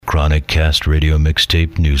ChronicCast radio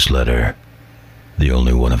mixtape newsletter. The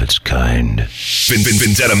only one of its kind.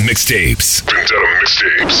 Vendetta Mixtapes.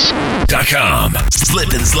 VendettaMixtapes.com. Slip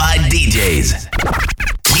and slide DJs.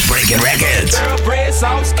 We breaking records. Thoroughbred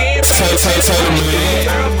soft skin.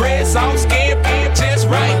 Thoroughbred soft skin. Just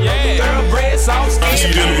right. Thoroughbred soft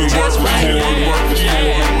skin. Just right.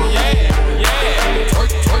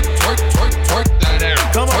 Twerk that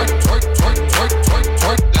out. Come on. Twerk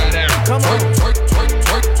that out. Come on. Twerk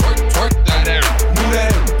that out. Move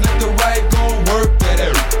that out. Let the right go work that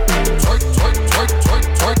out.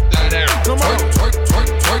 Twerk that out. Come on. Twerk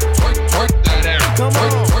that out. Come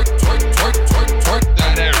on. Twerk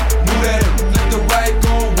that out. Move that out. Let the right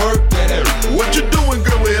go work that out. What you doing,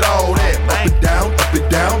 girl, with all that? Up and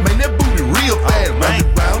down, man, that booty real fast. Round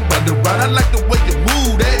and round, I like the way you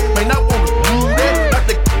move that. Man, I wanna move that. Like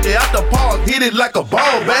the out the park, hit it like a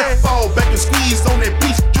ball bat. Fall back and squeeze on that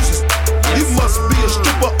piece of juices. You must be a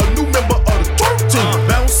stripper, a new member of the twerk team.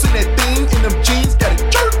 Bouncing that thing in them jeans, got it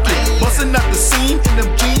jerking. Busting out the seam in them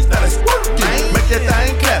jeans, now it's working. Make that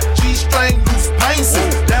thing clap, G-string, loose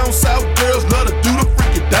pinces. Down south girls love to do the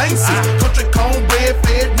freaking dances. Country cornbread,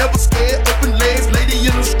 fed, never scared. Open legs, lady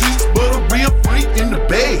in the streets, but a real freak in the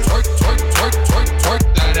bed. Twerk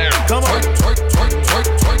that out. Come on.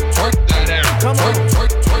 Twerk that out. Come on.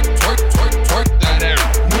 Twerk that out.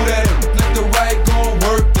 Move that out. Let the right go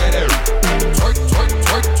work that out.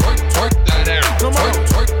 Twerk that out. Come on.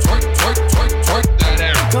 Twerk that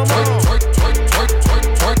out. Come on.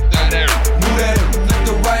 Twerk that out. Move that out. Let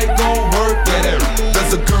the right go work that out.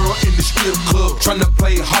 There's a girl in the strip club tryna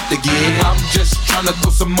play hot again. I'm just tryna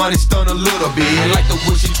throw some money, stun a little bit. Like the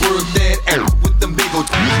way she twerk that out with them big old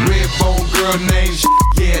red bone girl named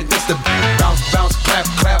yeah, that's the bounce, clap.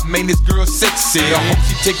 Man, this girl sexy. I hope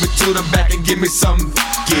she take me to the back and give me some.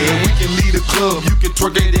 Yeah, we can leave the club. You can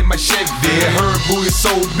twerk it in my Chevy. Her booty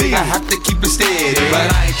so big, I have to keep it steady.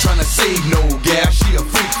 But I ain't tryna save no gal. She a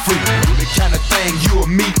freak. The kind of thing you'll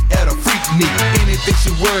meet at a freak meet. Anything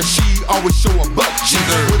she wears, she always show a butt cheeks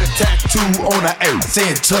with a tattoo on her ass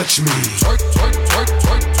saying touch me. Twerk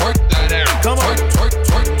that out. Come on. Twerk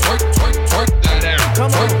that out.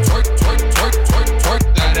 Come on. Twerk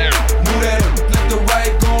that out. Move that out. Let the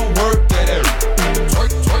right go work that out.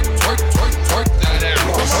 Twerk that out.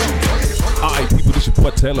 Alright, people, this your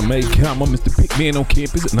boy TaylrMayd. I'm Mr. Big Man on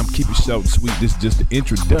campus, and I'm keeping it short and sweet. This is just the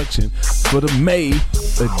introduction for the May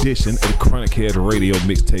edition of the ChronicCast radio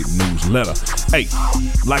mixtape newsletter. Hey,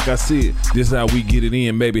 like I said, this is how we get it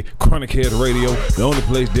in, baby. ChronicCast radio, the only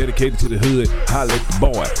place dedicated to the hood. Holla at the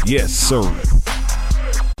boy. Yes, sir.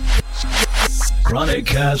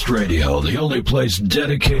 ChronicCast radio, the only place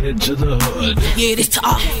dedicated to the hood. Yeah, this to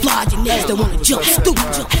all fly your niggas that wanna jump stupid.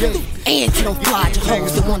 And to them fly your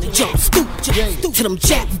hoes that wanna jump stupid. To them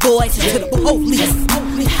jack boys and to the police.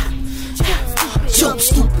 Jump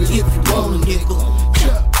stupid if you want a nigga.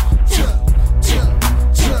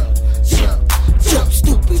 Jump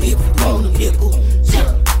stupid if you want a nigga.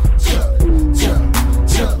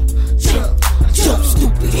 Jump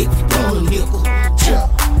stupid if you want a nigga.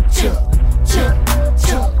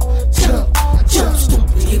 Jump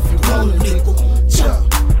stupid if you want a nigga.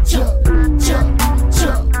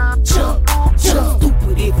 Jump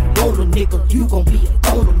stupid if you want a nigga. You gon' be a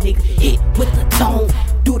donor nigga. Hit with the tone.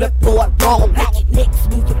 Do that boy wrong. Like your next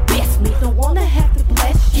move, your best me. Don't wanna have to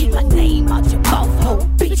bless you. Keep my name out your mouth, ho.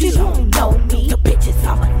 Bitch, you don't know me. The bitches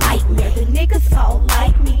are a nightmare. The niggas all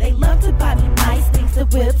like me. They love to buy me nice things. The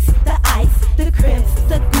whips, the ice, the crips,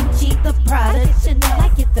 the Gucci, the Prada, the Chanel. I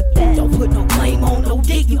get the best. Don't put no blame on no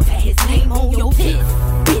dick. You had his name on your tits.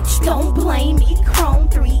 Bitch, don't blame me. Chrome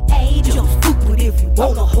 380. Jump stupid if you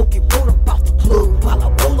wanna. Hope you wrote about the club while I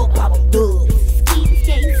roll up out them dubs.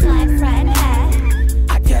 Skate, slide, ride high.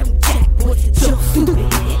 I got them jack boys to jump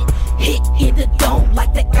stupid. Hit in the dome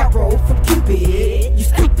like the arrow from Cupid. You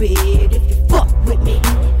stupid if you fuck with me.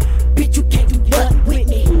 Bitch, you can't do nothing with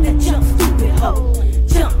me. That jump stupid hoe.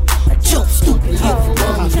 Jump stupid hoe.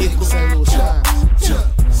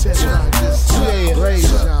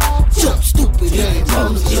 Jump stupid if you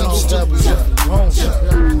want to.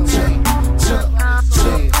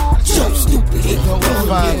 Jump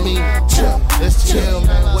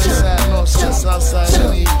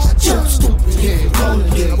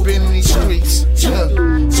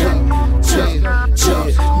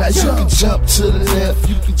You can jump to the left,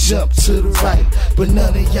 you can jump to the right, but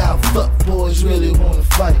none of y'all fuck boys really wanna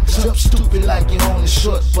fight. Jump stupid like you on a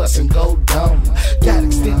short bus and go dumb. Got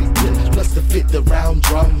extended clip plus to fit the round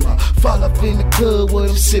drummer. Fall up in the club where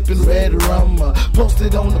I'm sipping red rum.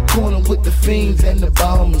 Posted on the corner with the fiends and the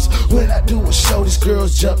bombers. When I do a show, these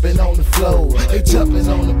girls jumping on the floor. They jumping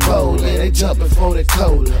on the pole, yeah, they jumping for the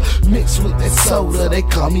cola. Mixed with that soda, they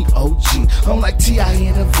call me OG. I'm like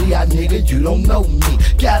T-I-N-V-I, nigga, you don't know me.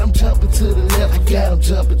 Got them jumping to the left, I got them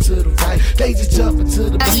jumping to the right. They just jumping to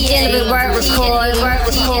the beat.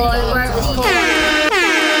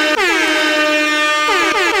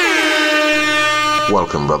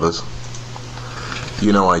 Welcome, brothers.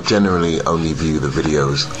 You know, I generally only view the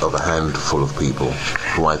videos of a handful of people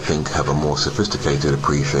who I think have a more sophisticated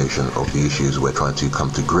appreciation of the issues we're trying to come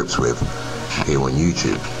to grips with here on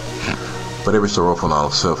YouTube. But every so often I'll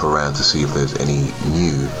surf around to see if there's any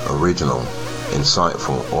new, original,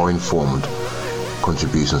 insightful or informed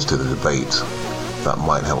contributions to the debate that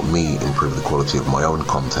might help me improve the quality of my own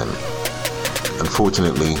content.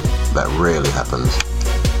 Unfortunately, that rarely happens,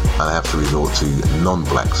 and I have to resort to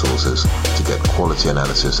non-black sources to get quality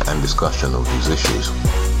analysis and discussion of these issues.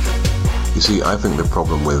 You see, I think the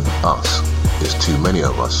problem with us is too many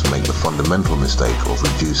of us make the fundamental mistake of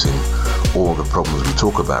reducing all the problems we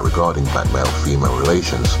talk about regarding black male-female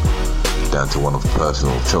relations down to one of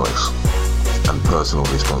personal choice and personal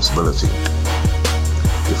responsibility.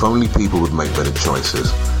 If only people would make better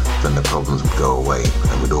choices, then the problems would go away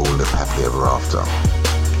and we'd all live happily ever after.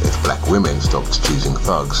 If black women stopped choosing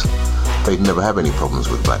thugs, they'd never have any problems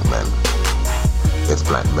with black men. If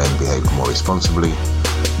black men behaved more responsibly,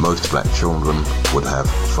 most black children would have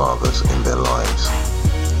fathers in their lives.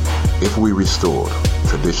 If we restored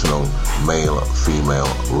traditional male-female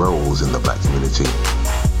roles in the black community,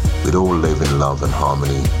 we'd all live in love and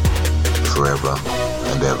harmony forever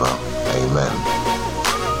and ever. Amen.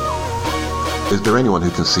 Is there anyone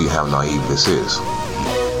who can see how naive this is?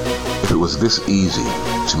 If it was this easy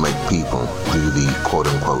to make people do the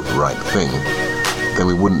quote-unquote right thing, then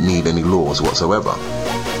we wouldn't need any laws whatsoever.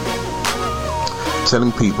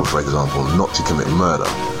 Telling people, for example, not to commit murder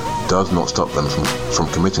does not stop them from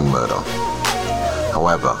committing murder.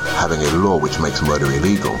 However, having a law which makes murder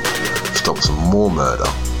illegal stops more murder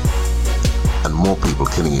and more people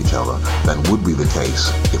killing each other than would be the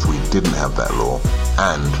case if we didn't have that law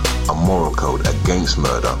and a moral code against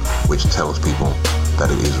murder which tells people that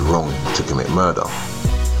it is wrong to commit murder.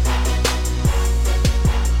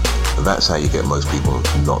 That's how you get most people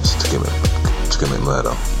not to commit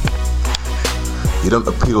murder. You don't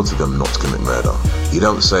appeal to them not to commit murder. You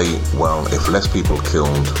don't say, well, if less people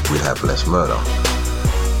killed, we'd have less murder.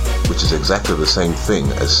 Which is exactly the same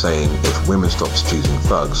thing as saying if women stopped choosing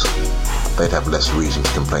thugs, they'd have less reason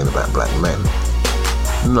to complain about black men.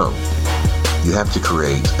 No. You have to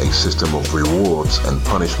create a system of rewards and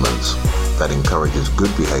punishments that encourages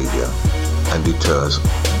good behavior and deters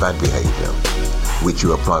bad behavior, which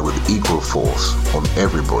you apply with equal force on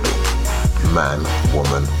everybody, man,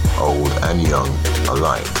 woman, old and young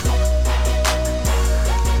alike.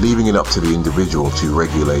 Leaving it up to the individual to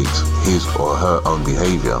regulate his or her own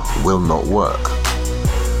behavior will not work.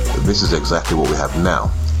 This is exactly what we have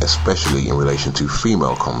now, especially in relation to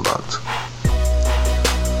female conduct.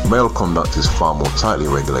 Male conduct is far more tightly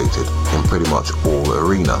regulated in pretty much all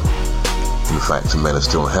arena. In fact, men are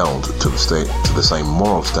still held to the same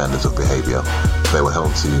moral standards of behavior they were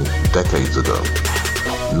held to decades ago.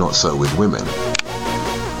 Not so with women.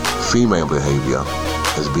 Female behavior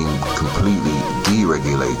has been completely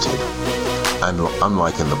deregulated, and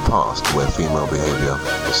unlike in the past where female behavior,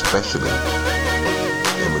 especially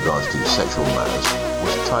in regards to sexual matters,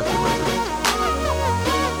 was tightly regulated.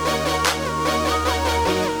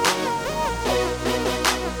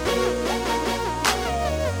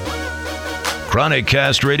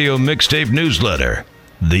 ChronicCast Radio Mixtape Newsletter,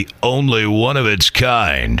 the only one of its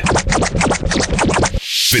kind.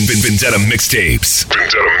 Vendetta Mixtapes.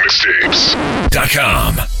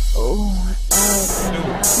 VendettaMixtapes.com.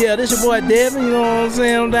 Yeah, this your boy Devin, you know what I'm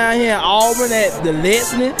saying? I'm down here in Auburn at the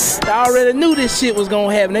Leslie. I already knew this shit was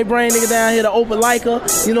gonna happen. They bring niggas down here to open Leica,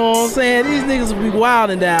 you know what I'm saying? These niggas will be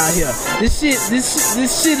wilding down here. This shit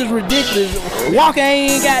is ridiculous. Walker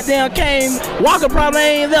ain't goddamn came. Walker probably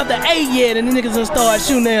ain't left the A yet, and the niggas done start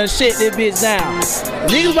shooting there and shit that bitch down.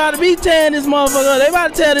 Niggas about to be tearing this motherfucker up. They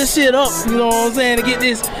about to tear this shit up, you know what I'm saying, to get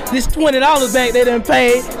this $20 back they done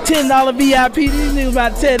paid. $10 VIP. These niggas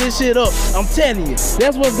about to tear this shit up. I'm telling you.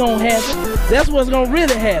 That's what's gonna happen. That's what's gonna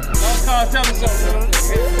really happen. Tell me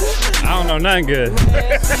something. I don't know nothing good.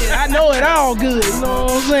 Shit, I know it all good. You know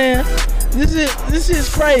what I'm saying? This is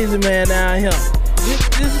crazy, man, down here.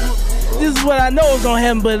 This is what I know is gonna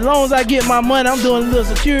happen, but as long as I get my money, I'm doing a little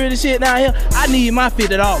security shit down here. I need my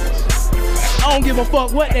 $50. I don't give a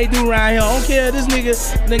fuck what they do around here. I don't care if this nigga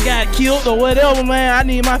done got killed or whatever, man. I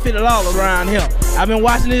need my $50 around here. I've been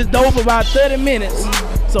watching this dope for about 30 minutes,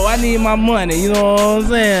 so I need my money, you know what I'm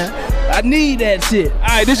saying? I need that shit. All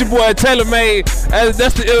right, this your boy TaylrMayd.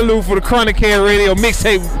 That's the interlude for the ChronicCast Radio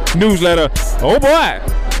Mixtape newsletter. Oh boy.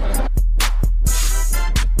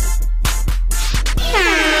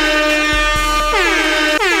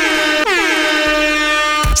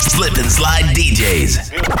 Slip and slide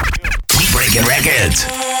DJs. We breaking records.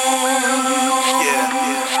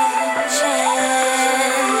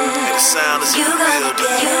 The sound is in the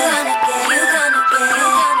building.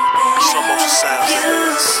 Slow motion sound.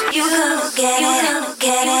 You gonna get it.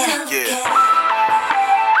 Yeah.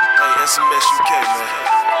 Hey, SMS UK, man.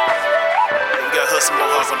 We got Hustle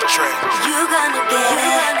Mohawk on the track. You gonna get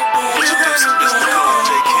it. Introducing Mr. Cole,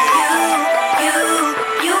 JK.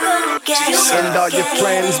 You gonna get it. And all your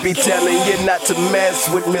friends be telling you not to mess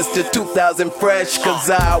with Mr. 2000 Fresh, cause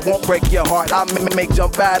I won't break your heart, I'll make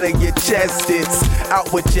jump out of your chest. It's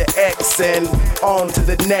out with your ex and on to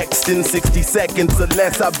the next in 60 seconds or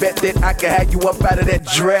less. I bet that I can have you up out of that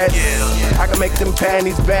dress. I can make them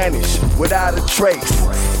panties vanish without a trace.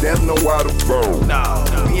 There's nowhere to go.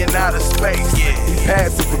 Being out of space. He's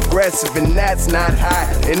passive aggressive and that's not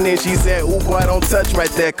high. And then she said, ooh boy, don't touch right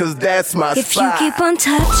there, cause that's my If spot. you keep on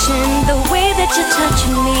touching the way that you're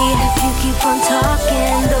touching me, if you keep on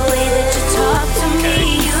talking the way that you talk to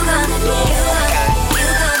me, you gonna get it.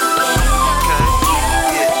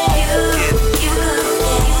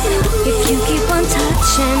 If you keep on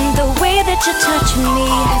touching the way that you're touching me,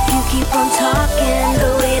 if you keep on talking the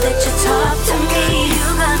way that you talk to me, you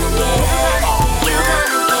gonna get it. You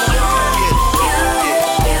gonna get it.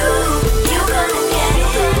 You gonna get it.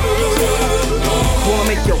 Wanna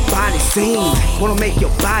make your body sing, wanna make your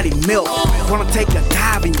body melt. Wanna take a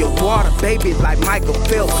dive in your water, baby, like Michael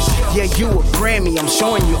Phelps. Yeah, you a Grammy, I'm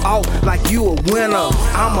showing you off like you a winner.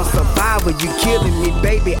 I'm a survivor, you killing me,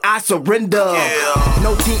 baby, I surrender.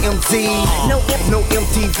 No TMZ, no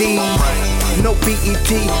MTV, no BET,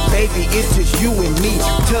 baby, it's just you and me.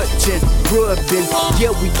 Touching, rubbing,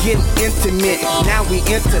 yeah, we getting intimate. Now we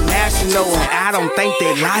international, and I don't think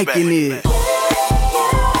they liking it.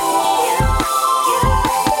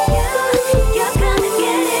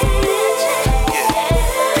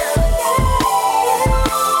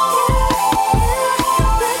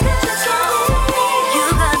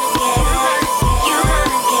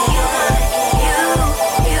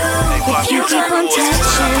 If you keep on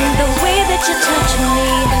touching the way that you're touching me,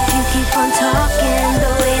 if you keep on talking the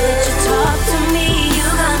way that you talk to me, you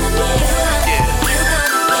gonna get it.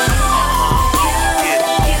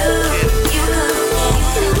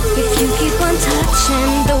 If you keep on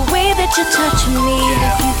touching the way that you're touching me,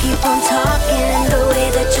 if you keep on talking the way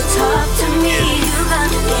that you talk to me, you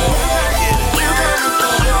gonna get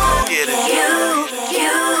it.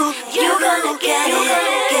 You gonna get it.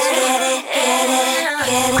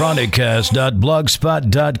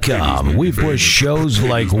 ChronicCast.blogspot.com. We push shows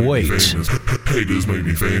like weights. Haters made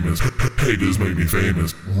me famous. Haters made me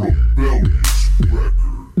famous.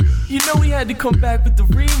 You know we had to come back with the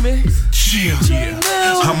remix. Yeah.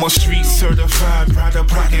 I'm a street certified rider,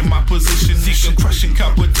 pride in my position. Deacon crushing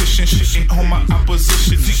competition, shitting on my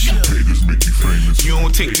opposition. Haters make me famous. You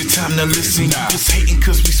don't take the time to listen. You just hating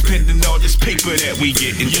cause we spending all this paper that we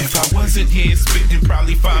getting. If I wasn't here spitting,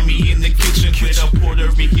 probably find me in the kitchen with a Puerto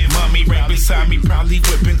Rican mommy right beside me, probably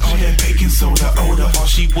whipping all that baking soda odor. All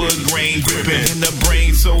she would grain gripping in the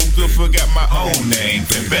brain so good, forgot my own name.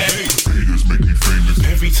 Haters make me famous.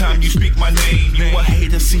 Every time you speak my name, you a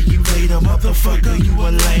hater, see you later, motherfucker, you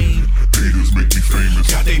a lame. Haters make me famous.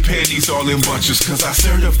 Got they panties all in bunches, cause I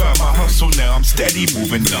certified my hustle, now I'm steady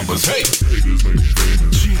moving numbers. Hey! Haters make me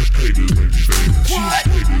famous. Haters make me famous.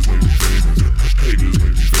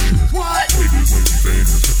 What? Haters make me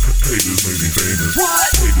famous. Haters make me famous. What?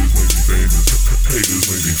 Haters make me famous. Haters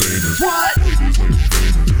make me famous. What? Haters make me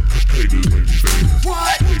famous. Haters make me famous.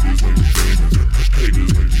 What? Haters make me famous. Haters make me famous. What? Haters make me famous. Haters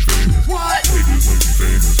make me famous. What? Haters make me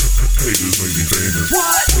famous. Haters make me famous.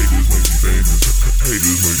 What? Haters make me famous.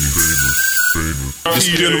 Haters make me famous. The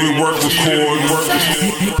dealing with work, record.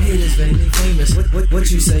 Haters made me famous. What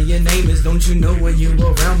you say your name is? Don't you know when you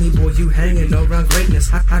around me, boy, you hanging around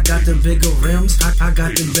greatness. I got the bigger rims, I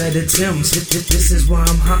got the better Tims. This is why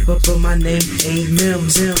I'm hot, but my name ain't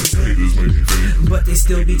Mims. But they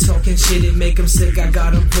still be talking shit, it make them sick. I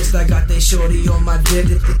got them pissed, I got that shorty on my dick.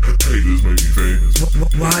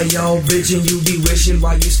 Why y'all bitching? You be wishing,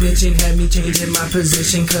 why you snitching? Had me changing my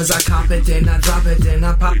position, cause I cop it, then I drop it, then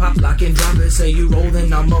I pop, lock and drop it. Say you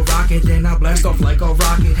rollin', I'm a rocket, then I blast off like a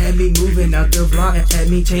rocket. Had me moving out the block, had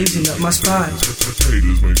me changing up my spot.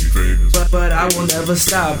 Haters make me famous. But I will never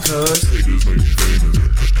stop, cause haters make me famous.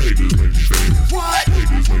 Haters make me famous. What?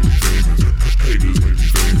 Haters make me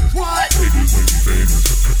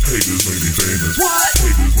famous. Haters make me famous. What?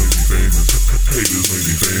 Haters make me famous. Haters make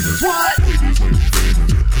me famous. What? Haters make me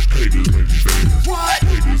famous. Haters make me famous. What? Haters make me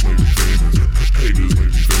famous. Haters make me famous. What? Haters make me famous. Haters make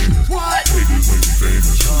me famous. What? Haters make me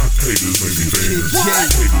famous. Haters make me famous.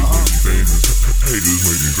 Haters make me famous. Haters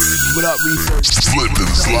make me famous. What up, research? Slip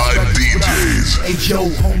and slide DJs. Hey yo,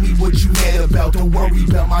 homie, what you mad about? Don't worry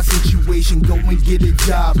about my situation, go and get a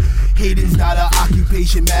job. Hating's not an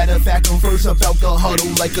occupation, matter of fact, I'm first about the huddle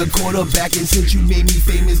like a quarterback. And since you made me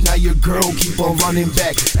famous, now your girl keep on running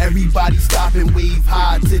back. Everybody stop and wave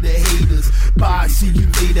hi to the haters. Bye, see you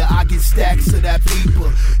later, I get stacks of that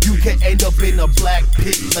paper. You can end up in a black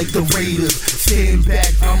pit like the Raiders. Stand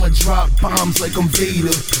back, I'ma drop bombs like I'm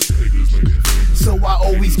Vader. So I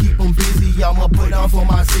always keep them busy. I'ma put on for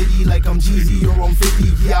my city like I'm Jeezy or I'm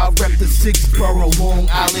 50. Yeah, I rep the 6th borough, Long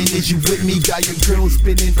Island. Is you with me? Got your girl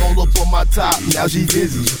spinning all up on my top. Now she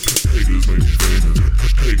busy. Haters make me famous.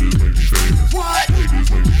 Haters make me famous. What?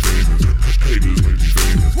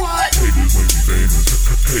 Haters make me famous.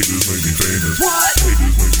 Haters make me famous. What?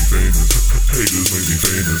 Haters make me famous. Haters make me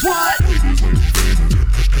famous. What? Haters make me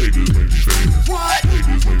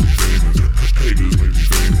famous. Haters make me famous. What? Haters make me famous. Haters make me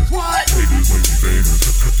famous. What? Haters make me famous. Haters make me famous. What? Haters make me famous.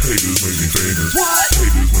 Haters make me famous. What?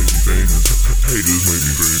 Haters make me famous. Haters make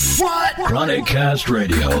me famous. What? ChronicCast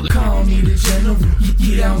Radio. call me the general.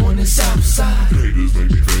 Yeah, I'm on the south side. Haters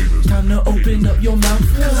make me famous. Time to open up your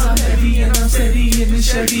mouth, cause I'm heavy and I'm steady in the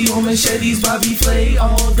Chevy on machetes, Bobby Flay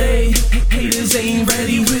all day. Haters ain't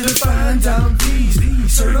ready with a fine down piece.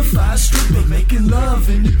 Certified stripper, making love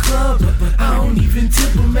in the club, but I don't even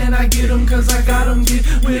tip them, man. I get them cause I got them, get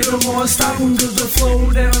with them or stop them, cause the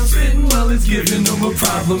flow that I'm spitting, well, it's giving them a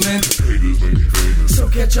problem. And Haters make me famous. so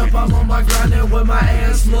catch up, I'm on my grind and what my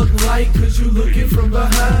ass look like, cause you looking from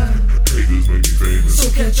behind. Haters make me famous. So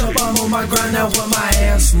catch up, I'm on my grind now what my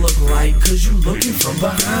ass look like, cause you looking from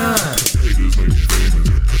behind. Haters make me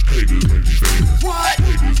famous. Haters make me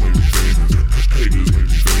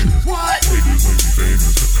famous. What? Haters make me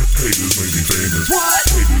famous. Haters make me famous. What?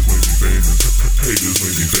 Haters make me famous. Haters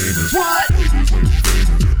make me famous. What? Haters make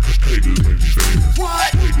me famous.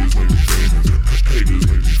 Haters make me famous. What? Haters make me famous. Haters make me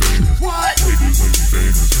famous. What? Haters make me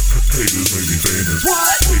famous. Haters make me famous. What?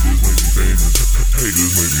 Haters make me famous.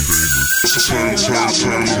 Haters make me famous. What? Haters make me famous. Haters make me famous.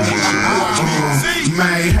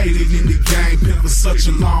 Man, hated in the game, pimp for such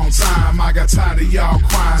a long time. I got tired of y'all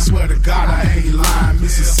crying, swear to God I ain't lying.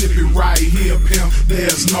 Mississippi right here, pimp,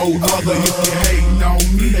 there's no other. If you hating on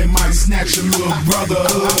me, they might snatch your little brother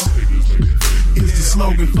up. It's the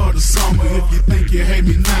slogan for the summer. If you think you hate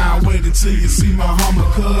me now, wait until you see my Hummer,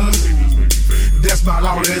 cuz that's about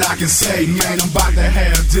all that I can say. Man, I'm about to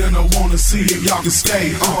have dinner, wanna see if y'all can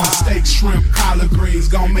stay. Steak, shrimp, collard greens,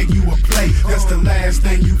 gon' make you a plate. That's the last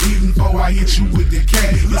thing you eatin' before I hit you with the K.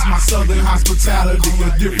 It's my southern hospitality, a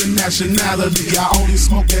different nationality. I only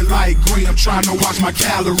smoke that light green, I'm trying to watch my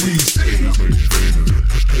calories.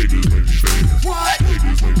 What?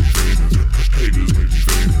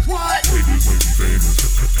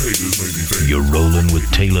 You're rolling with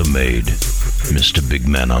TaylrMayd, Mr. Big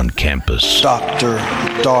Man on campus. Dr.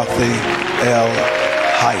 Dorothy L.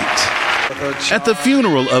 Height. At the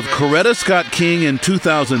funeral of Coretta Scott King in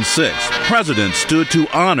 2006, President stood to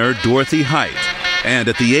honor Dorothy Height. And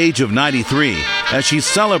at the age of 93, as she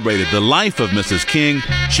celebrated the life of Mrs. King,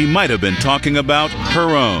 she might have been talking about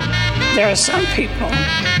her own. There are some people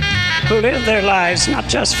who live their lives not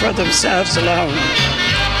just for themselves alone,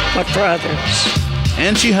 but for others.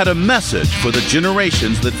 And she had a message for the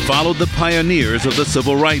generations that followed the pioneers of the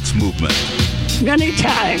civil rights movement. Many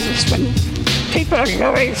times when people are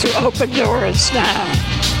going through open doors now,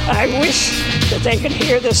 I wish that they could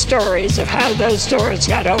hear the stories of how those doors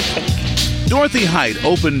got opened. Dorothy Height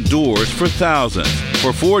opened doors for thousands.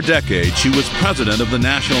 For 4 decades, she was president of the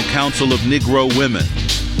National Council of Negro Women.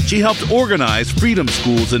 She helped organize freedom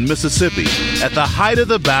schools in Mississippi at the height of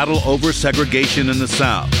the battle over segregation in the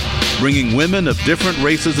South. bringing women of different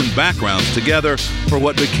races and backgrounds together for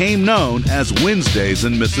what became known as Wednesdays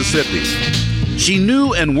in Mississippi. She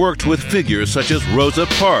knew and worked with figures such as Rosa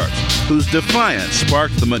Parks, whose defiance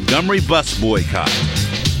sparked the Montgomery bus boycott.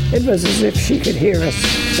 It was as if she could hear a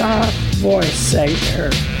soft voice say to her,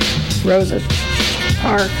 Rosa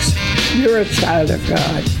Parks, you're a child of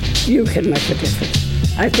God. You can make a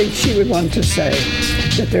difference. I think she would want to say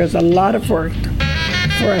that there's a lot of work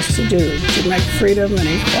for us to do to make freedom and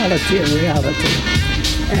equality a reality,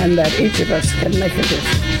 and that each of us can make a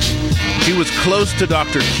difference. She was close to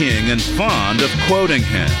Dr. King and fond of quoting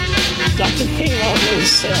him. Dr. King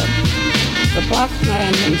always said, the black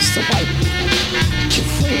man needs the white man to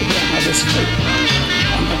free him of his freedom,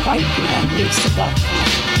 and the white man needs the black man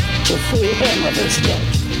to free him of his guilt.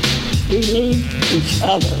 We need each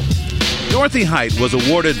other. Dorothy Height was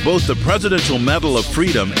awarded both the Presidential Medal of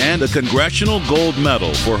Freedom and a Congressional Gold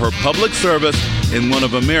Medal for her public service in one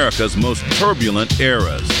of America's most turbulent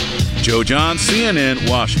eras. Joe John, CNN,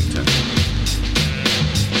 Washington.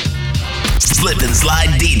 Slip and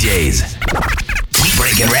Slide DJs. We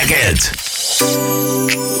breaking records.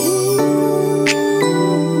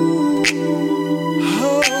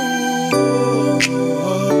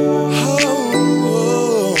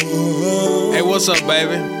 Hey, what's up,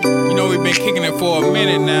 baby? You know we've been kicking it for a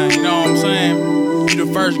minute now, you know what I'm saying? You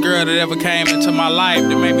the first girl that ever came into my life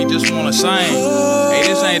that made me just wanna sing. Hey,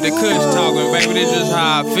 this ain't the kush talking, baby, this just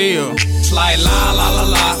how I feel. It's like la la la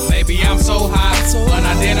la, baby, I'm so hot.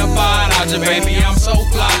 Unidentified object, baby, I'm so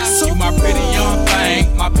fly. You my pretty young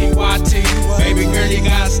thing, my PYT. Baby girl, you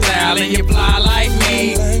got style and you fly like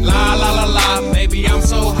me. La la la la, baby, I'm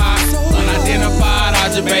so hot. Unidentified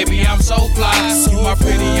object, baby, I'm so fly. You my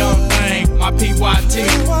pretty young thing, my PYT.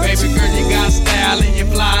 Baby girl, you got style and you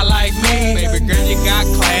fly like me. Baby girl, you got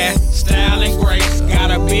class, style and grace.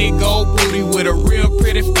 Got a big old booty with a real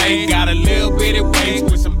pretty face. Got a little bitty waist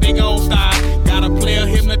with some big old thighs. Got a player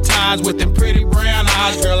hypnotized with them pretty brown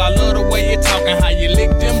eyes. Girl, I love the way you talking, how you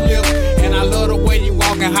lick them lips. And I love the way you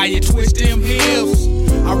walking, how you twist them hips.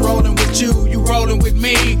 I'm rolling with you, you rolling with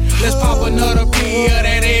me. Let's pop another P of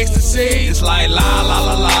that ecstasy. It's like la la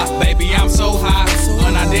la la, baby, I'm so hot.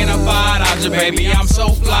 Unidentified object, baby, I'm so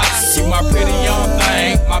fly. You my pretty young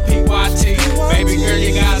thing, my PYT. Baby girl,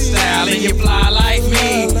 you got style and you fly like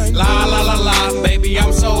me. La la la la, baby,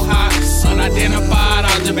 I'm so hot. Unidentified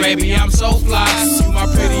object, baby, I'm so fly. You my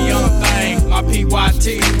pretty young thing, my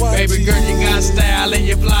PYT. Baby girl, you got style and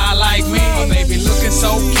you fly like me. My baby looking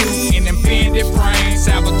so cute in them pendant frames.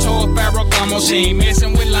 Salvatore Ferragamo, she ain't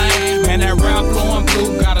messing with lame. Man, that Ralph blowing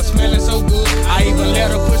blue, got her smelling so good. I even let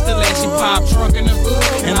her push the leg, she pop trunk in the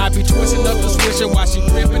hood. And I be twisting up the swisher while she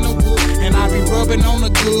gripping the wood. And I be rubbing on the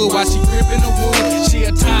good while she gripping the wood. She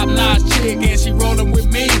a top-notch chick and she rolling with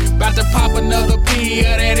me. About to pop another P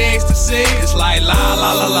of that ecstasy. It's like la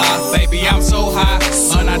la la la, baby, I'm so hot.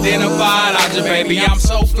 Unidentified object, baby, I'm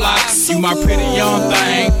so fly. You my pretty young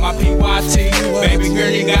thing, my PYT. Baby girl,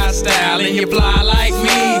 you got style and you fly like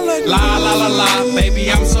me. La la la la, baby,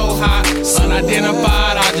 I'm so hot.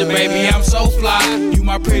 Unidentified object, baby, I'm so fly. You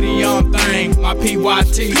my pretty young thing, my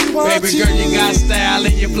PYT. Baby girl, you got style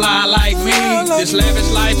and you fly like me. This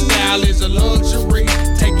lavish lifestyle is a luxury.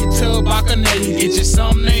 Take you to a Bacchanal, get you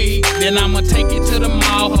something to eat. Then I'ma take you to the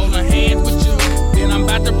mall, holding hands with you. Then I'm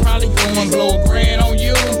about to probably go and blow a grand on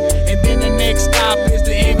you. And then the next stop is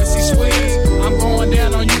the Embassy Suites. I'm going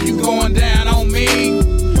down on you, you going down on me.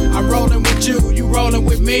 I'm rolling with you rolling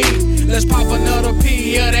with me. Let's pop another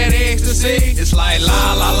P of that ecstasy. It's like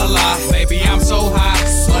la la la la, baby, I'm so hot.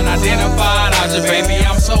 Unidentified object, baby,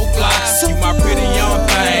 I'm so fly. You my pretty young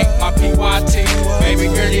thing, my PYT.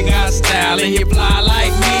 Baby girl, you got style and you fly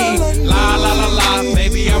like me. La la la la,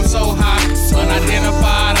 baby, I'm so hot.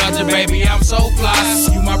 Unidentified object, baby, I'm so fly.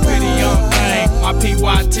 You my pretty young thing, my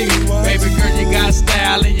PYT. Baby girl, you got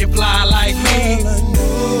style and you fly like me.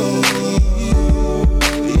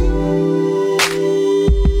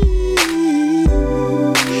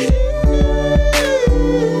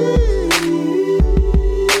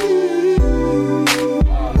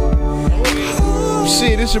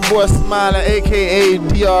 This your boy Smiling, aka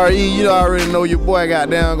DRE. You already know your boy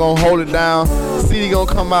goddamn gonna hold it down. CD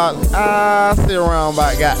gonna come out, I say around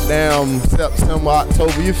by goddamn September,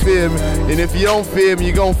 October, you feel me? And if you don't feel me,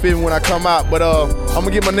 you gon' feel me when I come out. But I'm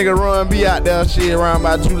gonna get my nigga Run B out there shit around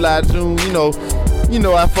by July, June, you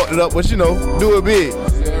know I fucked it up, but do it big.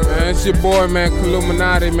 Yeah, man, it's your boy, man,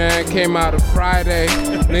 Illuminati, man, came out of Friday.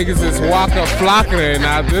 Niggas is Waka Flocka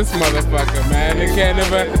now this motherfucker, man. They can't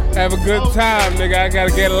never have a good time, nigga. I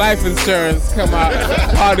gotta get life insurance, come out,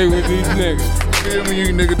 party with these niggas. feel me?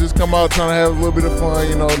 You niggas just come out trying to have a little bit of fun,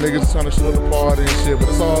 you know, niggas trying to show the party and shit, but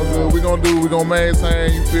it's all good. We gonna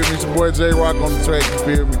maintain, you feel me? It's your boy J-Rock on the track, you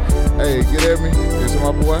feel me? Hey, get at me. It's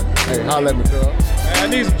my boy. Hey, holla at me, cuz. I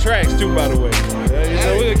need some tracks too, by the way. You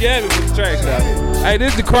know, we gonna get it with the tracks out here. Hey,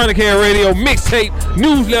 this is the ChronicCast Radio Mixtape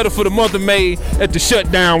newsletter for the month of May at the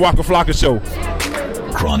Shutdown Waka Flocka Show.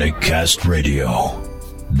 ChronicCast Radio,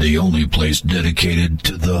 the only place dedicated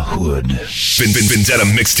to the hood. Vendetta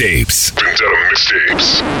Mixtapes.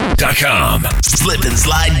 VendettaMixtapes.com. Slip and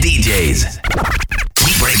slide DJs.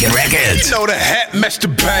 We breaking records. You know the hat match the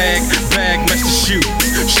bag match the shoe.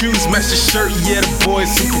 Shoes match the shirt, yeah, the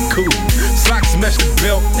boy's super cool. Socks match the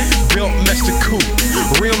belt match the coupe.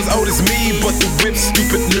 Rims old as me, but the whip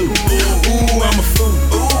stupid new. Ooh, I'm a fool.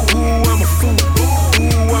 Ooh, I'm a fool.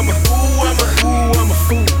 Ooh, I'm a fool. I'm a fool. I'm a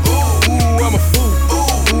fool. Ooh, I'm a fool.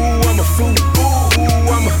 Ooh, I'm a fool. Ooh,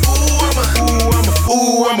 I'm a fool. I'm a fool. I'm a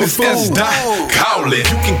fool. I'm a fool. S-Dot, call it.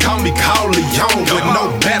 You can call me Leon. With no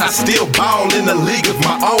bat, I still ball in the league of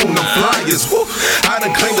my own. I'm flyers. Woo. I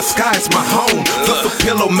done claimed the sky is my home. Flip a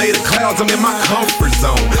pillow made of clouds. I'm in my comfort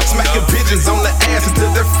zone. Smacking pigeons on the ass until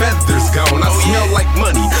their feathers gone. I smell like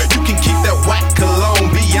money. You can keep that whack cologne.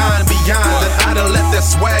 Beyond. That I done let that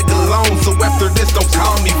swag alone. So after this, don't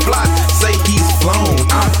call me fly. Say he's flown.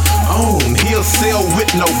 I'm on. He'll sail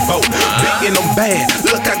with no boat. Beating them bad.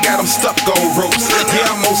 Look, I got him stuck on ropes.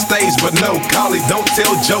 Yeah, I'm on stage, but no, Collie, don't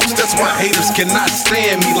tell jokes. That's why haters cannot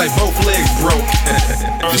stand me like both legs broke.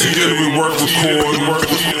 Just dealing with work, record.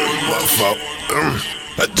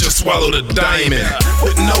 I just swallowed a diamond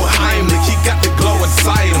with no Heimlich. He got the glow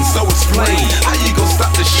inside him, so explain how you gon'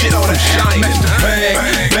 stop the shit from shining. Match the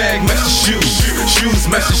bag match the shoes. Shoes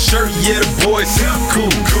match the shirt, yeah, the boy's super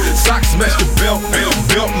cool. Socks match the belt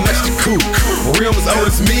match the coupe. Rims old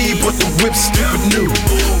as me, but the whip stupid new.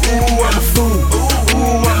 Ooh, I'm a fool.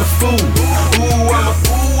 Ooh, I'm a fool. Ooh, I'm a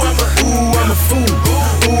fool. I'm a fool. I'm a fool.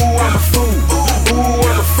 Ooh, I'm a fool. Ooh,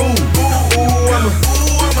 I'm a fool. Ooh, I'm a fool.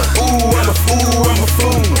 Ooh, I'm a fool, I'm a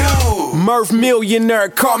fool. Murph millionaire,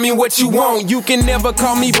 call me what you want. You can never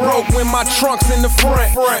call me broke when my trunk's in the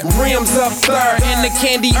front. Rims up third, and the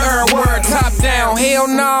candy word top down. Hell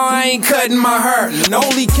no, I ain't cutting my hair.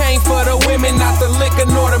 Only came for the women, not the liquor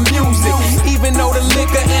nor the music. Even though the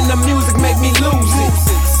liquor and the music make me lose it.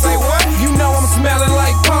 Say what? You know I'm smelling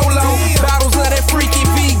like Polo. Bottles of that freaky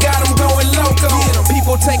V got them going loco.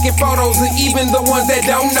 People taking photos of even the ones that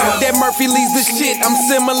don't know that Murphy leaves the shit. I'm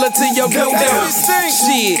similar to your dodo.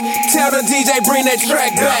 Shit, tell the DJ bring that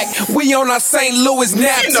track back. We on our St. Louis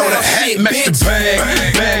nap. You know the hat match the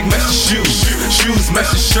bag match the shoes. Shoes match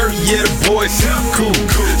the shirt, yeah, the boy's super cool.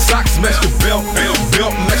 Socks match the belt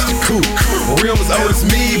match the coupe. Rims old as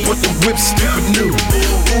me, but the whip stupid new.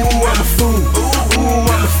 Ooh, I'm a fool. Ooh,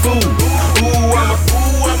 I'm a fool. Ooh, I'm a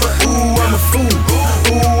fool. I'm a fool. I'm a fool.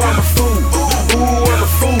 Ooh, I'm a fool. Ooh, I'm a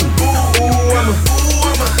fool. Ooh, I'm a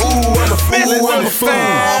fool. I'm a fool. I'm a fool.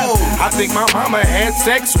 I think my mama had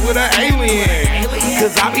sex with an alien.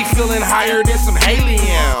 Cause I be feeling higher than some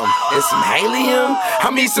helium. Is some helium? I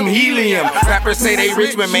mean some helium. Rappers say they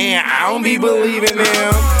rich, but man, I don't be believing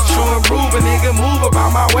them. Show and prove a nigga move about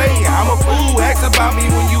my way. I'm a fool, ask about me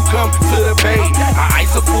when you come to the bay. I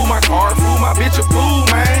ice a fool, my car fool, my bitch a fool,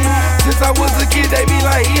 man. Since I was a kid, they be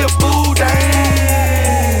like, he a fool,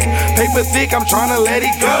 dang. Paper thick, I'm trying to let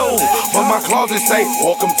it go. But my closet say,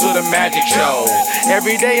 welcome to the magic show.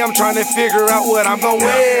 Every day I'm trying to figure out what I'm gonna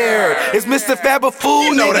wear. It's Mr. Fabba Fool,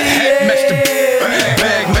 you know the hat match the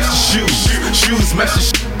bag match the shoes. Shoes match the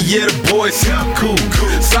yeah, the boy's super cool.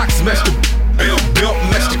 Socks match the belt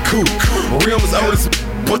match the coupe. Rims old as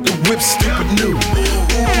but the whip stupid new. Ooh,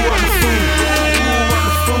 I'm a fool.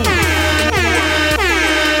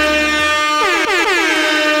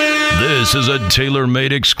 This is a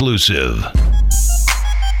TaylrMayd exclusive.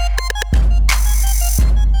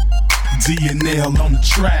 DNL on the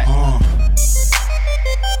track.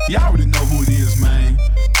 Y'all already know who it is, man.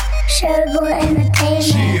 Showboy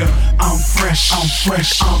Entertainment. Yeah, I'm fresh,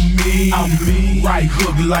 I'm me. Right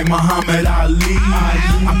hook like Muhammad Ali.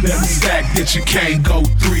 I better stack that you can't go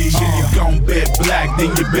three. If you gon' bet black,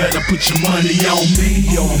 then you better put your money on me.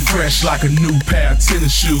 Yo, I'm fresh like a new pair of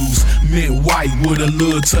tennis shoes. Mint white with a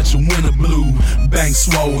little touch of winter blue. Bank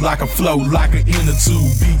swole like a flow, like an inner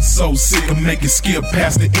tube. Beat so sick, I make it skip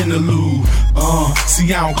past the interlude.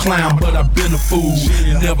 See, I don't clown, but I've been a fool.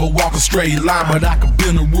 Never walk a straight line, but I can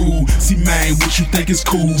bend a rule. See, man, what you think is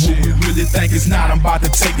cool? What we you really think it's not, I'm about to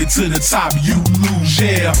take it to the top, you lose,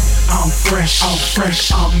 yeah. I'm fresh,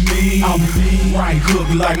 I'm me. Right hook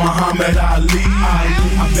like Muhammad Ali.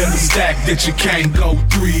 I better stack that you can't go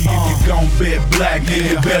 3. If you gon' bet black,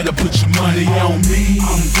 then you better put your money on me.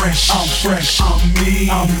 I'm fresh, I'm me.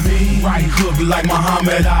 Right hook like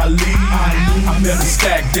Muhammad Ali. I better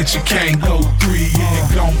stack that you can't go 3. If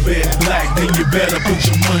you gon' bet black, then you better put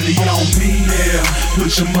your money on me, yeah.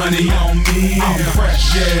 Put your money on me, I'm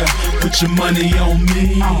fresh, yeah. Put your money on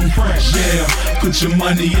me, I'm fresh, yeah. Put your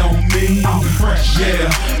money on me, I'm fresh, yeah.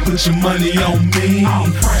 Put your money on me,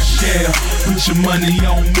 I'm fresh, yeah. Put your money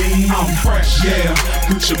on me, I'm fresh, yeah.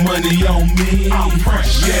 Put your money on me, I'm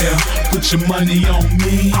fresh, yeah. Put your money on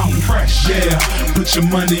me, I'm fresh, yeah. Put your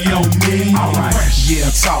money on me, I'm fresh, yeah.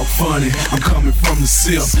 Talk funny, I'm coming from the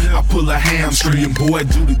sip. I pull a hamstring, boy,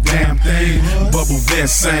 do the damn thing. Bubble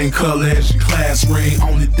vest, same color as your class ring.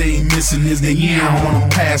 Only thing missing is the yam on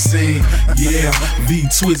the passing. Yeah,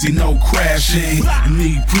 V-Twizzy, no crashing.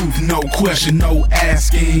 Need proof, no question, no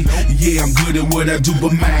asking. Yeah, I'm good at what I do,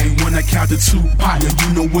 but man, when I count to 2, partner,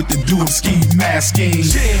 you know what to do, I'm ski masking.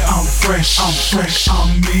 I'm fresh, I'm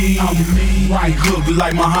me. Right hook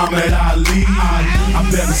like Muhammad Ali. I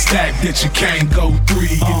better stack that you can't go 3.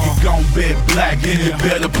 If you gon' bet black, then you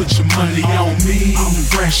better put your money on me. I'm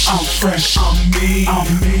fresh, I'm me.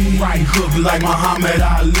 Right hook like Muhammad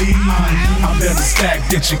Ali. I better stack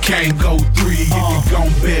that you can't go 3. If you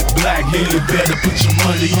gon' bet black, then you better put your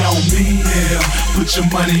money on me, yeah. Put your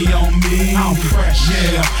money on me, I'm fresh,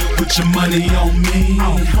 yeah. Put your money on me,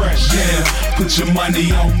 I'm fresh, yeah. Put your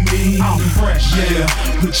money on me, I'm fresh, yeah.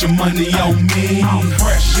 Put your money on me, I'm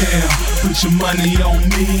fresh, yeah. Put your money on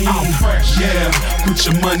me, I'm fresh, yeah. Put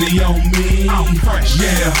your money on me, I'm fresh,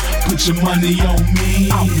 yeah. Put your money on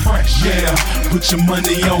me, I'm fresh, yeah. Put your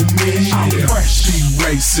money on me, I'm fresh.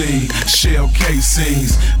 Racing, shell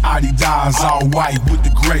casings, Adidas all white with the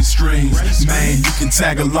gray strings. Man, you can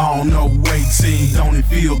tag along, no waiting. Don't it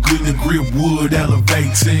feel good to grip wood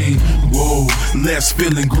elevating? Whoa, less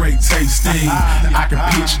feeling great tasting. I can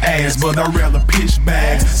pitch ass, but I'd rather pitch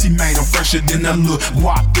bags. See, man, I'm fresher than I look,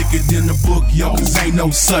 guap thicker than the book, yo. Cause ain't no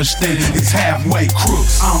such thing, it's halfway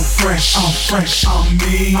crooks. I'm fresh, I'm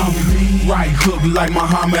me. Right hook like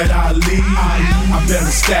Muhammad Ali. I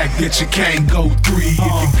better stack that you can't go 3. If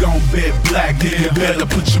you gon' bet black, then you better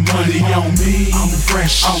put your money on me. I'm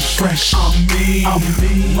fresh, I'm me.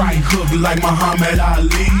 Right hook like Muhammad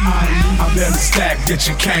Ali. I better stack that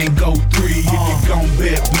you can't go 3. If you gon'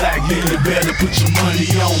 bet black, then you better put your money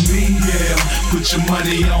on me, yeah. Put your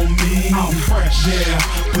money on me, I'm fresh, yeah.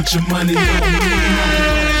 Put your money on me,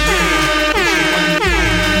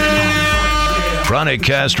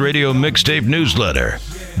 ChronicCast Radio Mixtape Newsletter,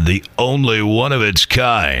 the only one of its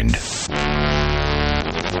kind.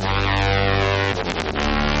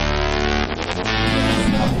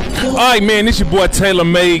 Alright, man, this your boy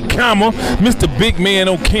TaylrMayd, Mr. Big Man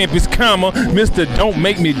on Campus, Mr. Don't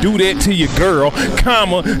Make Me Do That to Your Girl,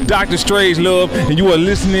 Dr. Strangelove, and you are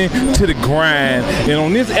listening to The Grind. And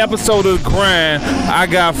on this episode of The Grind, I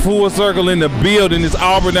got Full Circle in the building. It's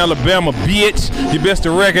Auburn, Alabama, bitch. You best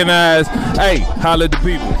to recognize. Hey, holla at the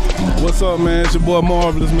people. What's up, man? It's your boy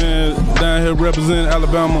Marvelous, man, down here representing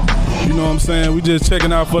Alabama. You know what I'm saying? We just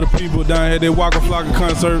checking out for the people down here at that Waka Flocka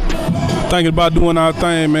concert. Thinking about doing our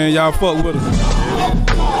thing, man. Y'all fuck with us.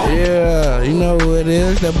 Yeah, you know who it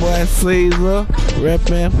is. That boy Se2,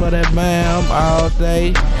 repping for that BAM all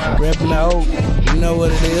day. Repping the Oak. You know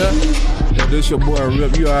what it is. Yeah, this your boy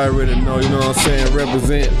Rip. You already know, you know what I'm saying?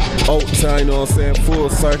 Represent Oak Town, you know what I'm saying? Full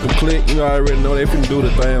Circle Click. You already know they finna do the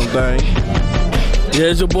damn thing. Yeah,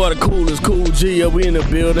 it's your boy the coolest, Cool G. Yeah, we in the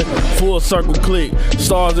building. Full Circle Click.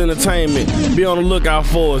 Stars Entertainment. Be on the lookout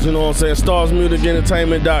for us, you know what I'm saying?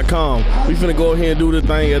 StarsMusicEntertainment.com. We finna go ahead and do the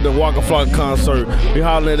thing at the Waka Flocka concert. We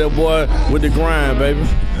hollering at that boy with the grind, baby.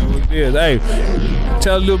 Yeah, hey,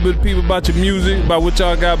 tell a little bit of people about your music, about what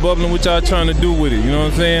y'all got bubbling, what y'all trying to do with it. You know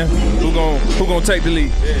what I'm saying? Who gonna take the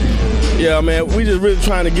lead? Yeah, man, we just really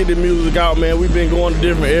trying to get the music out, man. We've been going to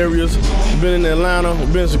different areas. We've been in Atlanta,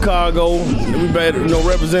 we've been in Chicago. We've been,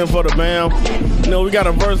 representing for the BAM. We got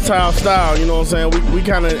a versatile style, you know what I'm saying? We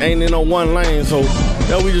kind of ain't in no one lane, so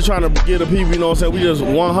we just trying to get the people, you know what I'm saying? We just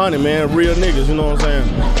 100, man, real niggas, you know what I'm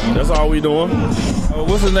saying? That's all we doing.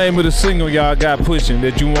 What's the name of the single y'all got pushing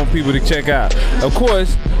that you want people to check out? Of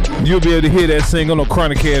course, you'll be able to hear that single on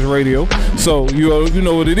ChronicCast Radio, so you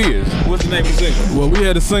know what it is. What's the name of the single? Well, we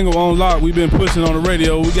had a single on lock. We've been pushing on the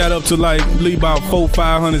radio. We got up to about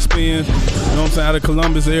 400-500 spins. know what I'm saying, out of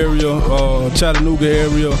Columbus area, Chattanooga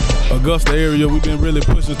area, Augusta area. We've been really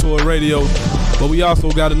pushing toward radio. But we also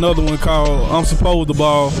got another one called I'm Supposed to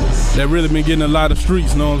Ball that really been getting a lot of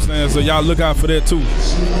streets, you know what I'm saying? So y'all look out for that too.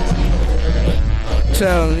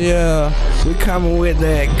 Tell them, yeah, we coming with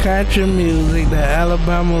that country music, the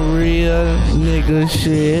Alabama real nigga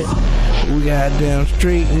shit. We got damn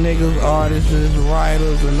street niggas, artists,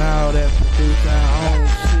 writers, and all that produce our own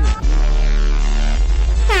shit.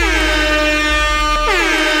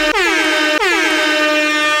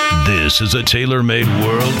 This is a TaylrMayd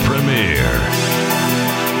world premiere.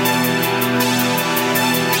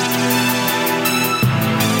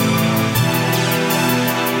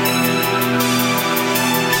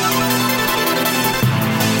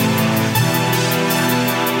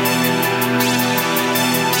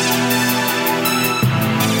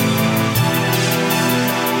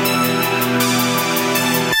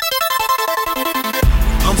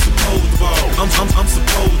 I'm supposed to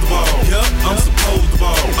ball. Yep, I'm supposed to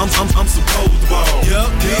ball. I'm supposed to ball. Yep,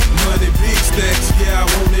 big money, big stacks. Yeah, I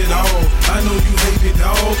want it all. I know you hate me,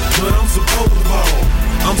 dog, but I'm supposed to ball.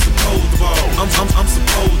 I'm supposed to ball. I'm supposed to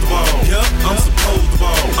ball. Yep, I'm supposed to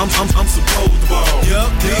ball. I'm supposed to ball.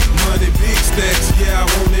 Yep, big money, big stacks. Yeah, I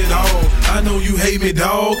want it all. I know you hate me,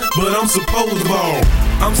 dog, but I'm supposed to ball.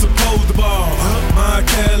 I'm supposed to ball. My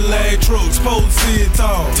Cadillac truck, supposed to sit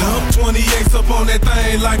tall. 28s up on that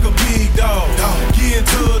thing like a big dog. Getting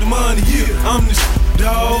to the money, yeah, I'm the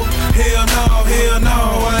dog. Hell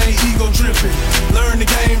no, I ain't ego tripping. Learn the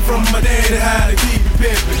game from my daddy how to keep it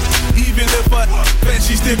pimping. Even if I bet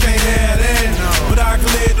she still can't have that. But I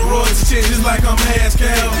collect the royalty check just like I'm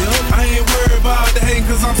Haskell. I ain't worried about the hate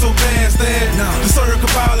cause I'm so past that. The circle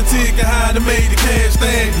politic and how to make the cash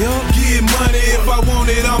stand. Get money if I want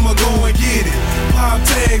it, I'ma go and get it. Pop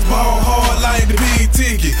tags, ball hard like the big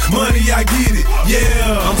ticket. Money, I get it,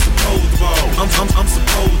 yeah. I'm supposed to ball. I'm supposed to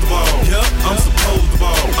ball. Yep, I'm supposed to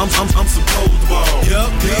ball. I'm supposed to ball.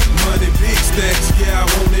 Yep, big money, big stacks. Yeah, I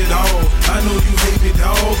want it all. I know you hate me,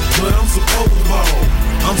 dog, but I'm supposed to ball.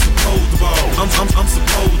 I'm supposed to ball. I'm supposed to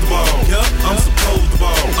ball. Yep, I'm supposed to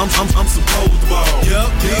ball. I'm supposed to ball.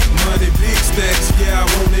 Yep, big money, big stacks. Yeah, I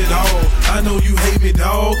want it all. I know you hate me,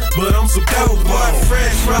 dog, but I'm supposed to ball.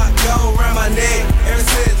 Fresh rock gold around my neck. Ever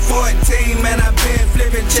since 14, man, I been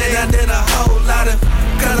flipping checks. I did a whole lot of,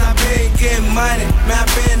 cause I been getting money. Man, I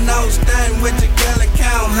been no stunting with the girl and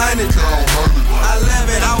count hundreds. I love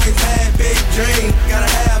it, always had big dreams.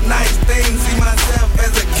 Gotta have nice things, see myself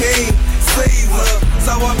as a king. Caesar,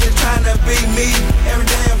 so I'm just trying to be me. Every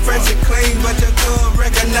day I'm fresh and clean, but you could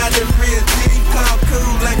recognize the real G. Come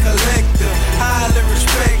cool like collector, highly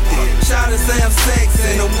respected. Shout to say I'm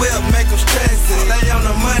sexy, the whip make them stressing. Stay on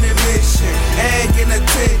the money mission, and get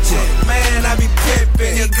attention. Man, I be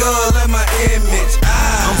pimping, your girl like my image.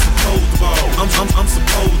 I'm supposed to ball. I'm supposed to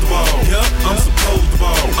ball. Yep, I'm supposed to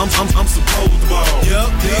ball. I'm supposed to ball. Yep,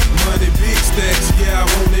 big money, big stacks. Yeah, I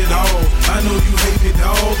want it all. I know you hate me,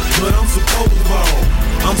 dog, but I'm supposed to ball.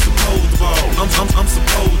 I'm supposed to ball. I'm supposed to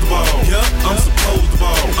ball. Yep, I'm supposed to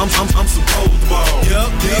ball. I'm supposed to ball.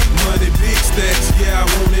 Yep, big money, big stacks. Yeah, I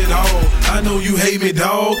want it all. I know you hate me,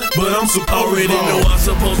 dog, but I'm supposed to ball. Already know I'm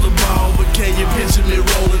supposed to ball, but can you picture me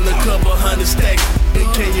rolling a couple hundred stacks? And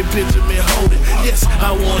can you picture me holding? Yes,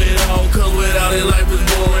 I want it all, cause without it life is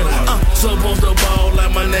boring. I'm supposed to ball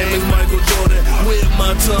like my name is Michael Jordan. With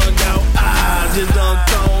my tongue out, I just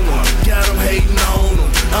dunked on them. Got them hating on them.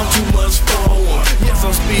 I'm too much for them. Yes,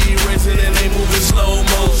 I'm speed racing and they moving slow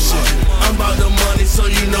motion. I'm about the money, so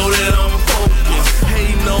you know that I'm focused.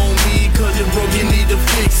 Hating on me, cause you're broke, you need to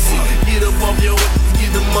fix it. Get up off your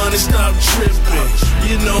get the money, stop tripping.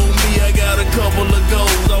 You know me, I got a couple of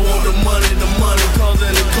goals. I want the money,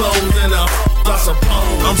 causing the clothes, and I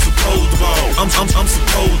suppose I'm supposed to ball. I'm supposed to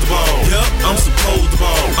ball. Yep, I'm supposed to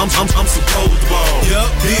ball. I'm supposed to ball. Yep,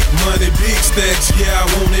 big money, big stacks. Yeah, I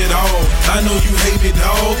want it all. I know you hate me,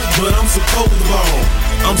 dog, but I'm supposed to ball.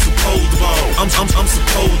 I'm supposed to ball. I'm supposed to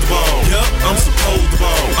ball. Yep, I'm supposed to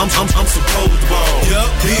ball. I'm supposed to ball. Yep,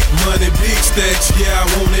 big money, big stacks. Yeah, I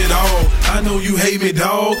want it all. I know you hate me,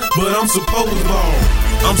 dog, but I'm supposed to ball.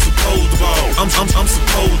 I'm supposed to ball. I'm supposed to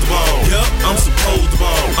ball. Yep, I'm supposed to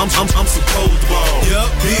ball. I'm supposed to ball. Yep,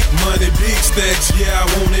 big money, big stacks. Yeah, I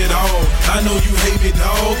want it all. I know you hate me,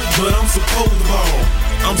 dog, but I'm supposed to ball.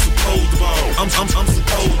 I'm supposed to ball. I'm supposed to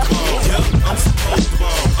ball. Yep, I'm supposed to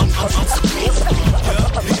ball. I'm supposed to ball.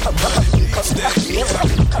 Yep, big money, big stacks.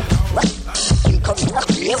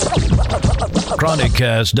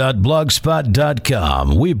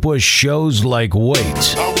 ChronicCast.blogspot.com. We push shows like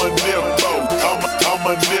weights. I'm a nympho.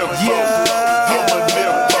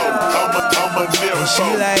 She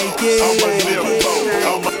like it.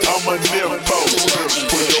 I'm a nympho.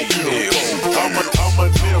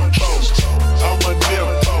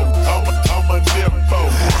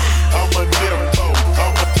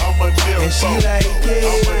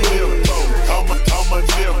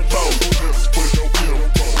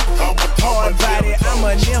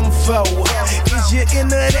 Is you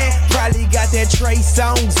into that? Probably got that Trey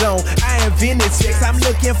Songz on. I invented sex, I'm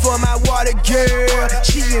looking for my water girl.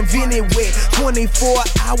 She invented wet, 24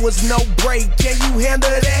 hours, no break. Can you handle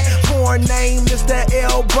that? Porn name, Mr.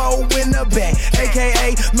 Elbow in the back,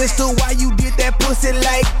 aka Mr. Why you did that pussy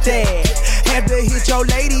like that? Had to hit your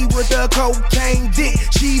lady with a cocaine dick.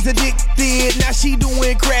 She's addicted, now she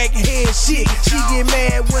doing crackhead shit. She get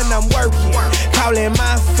mad when I'm working, calling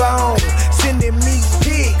my phone, sending me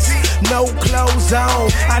pics, no clothes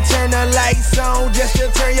on. I turn the lights on just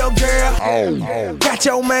to turn your girl on. Got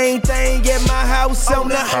your main thing at my house on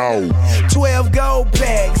the 12 gold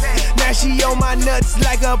bags. Now she on my nuts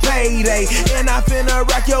like a payday, and I finna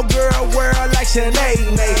rock your girl world like Sinead.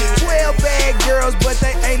 12 bad girls, but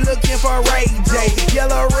they ain't looking for Ray J.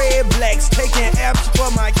 Yellow, red, blacks, taking apps for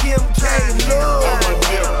my Kim K. Look.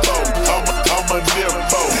 I'm a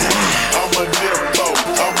nympho.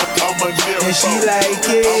 And she like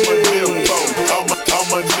it.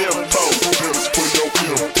 I'm a nympho. Just for your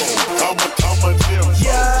info. I'm a nympho.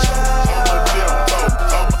 Yeah.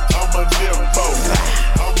 I'm a nympho.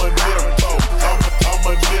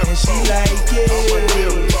 And she like it.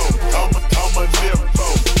 I'm a nympho.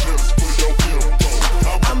 Just for your info.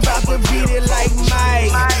 I'm about to beat it like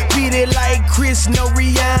Mike. Beat it like Chris, no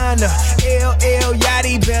Rihanna. LL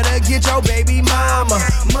Yachty, better get your baby mama.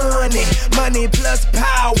 Money plus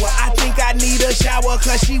power. I think I need a shower,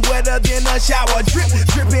 cause she wetter than a shower.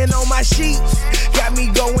 Dripping on my sheets, got me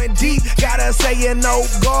going deep. Gotta say it no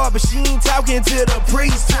guard, but she ain't talking to the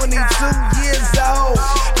priest. 22 years old,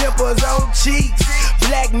 pimples on cheeks.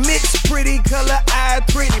 Black mix, pretty color eyes,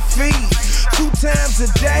 pretty feet. 2 times a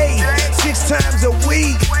day, 6 times a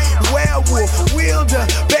week. Werewolf, wielder,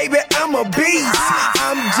 baby, I'm a beast.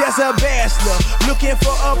 I'm just a bachelor, looking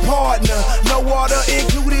for a partner. No water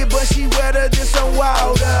included, but she wetter than some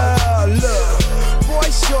water. Look, boy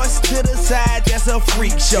shorts to the side, that's a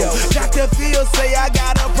freak show. Dr. Phil say I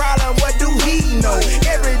got a problem, what do he know?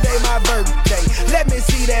 Every day my birthday, let me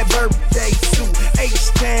see that birthday suit.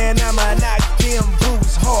 H-Tan, I'ma knock them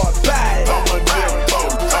boots hard body. I'm a nympho,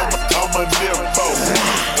 I'm a nympho,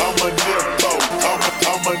 I'm a nympho,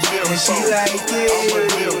 I'm a nympho. And she like it. I'm a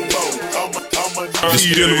nympho, I'm a nympho. This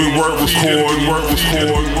dealing with work was cord.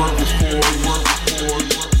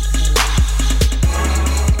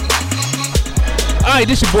 Alright,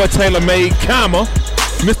 this your boy TaylrMayd, comma,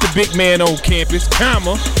 Mr. Big Man on campus,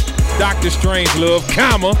 comma, Dr. Strangelove,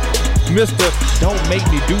 comma, Mr. Don't Make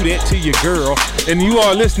Me Do That to Your Girl. And you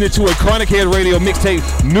are listening to a ChronicCast Radio Mixtape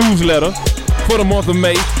newsletter for the month of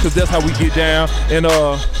May, because that's how we get down. And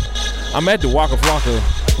I'm at the Waka Flocka.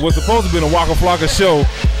 Was supposed to be a Waka Flocka show,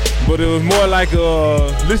 but it was more like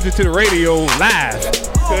listening to the radio live.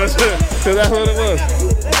 Cause that's what it was.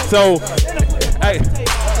 So, hey,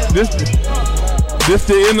 this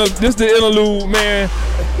the interlude, man.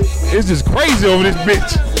 It's just crazy over this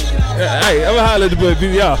bitch. Hey, I'm gonna holler at the boy,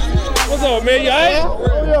 y'all. What's up, man? You alright?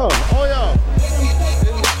 Oh yeah.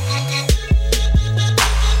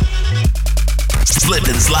 Slip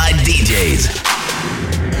and Slide DJs.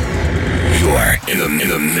 You're in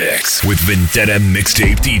the mix with Vendetta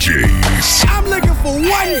Mixtape DJs. I'm looking for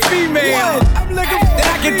one female. I'm looking for that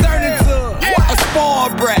I can turn into a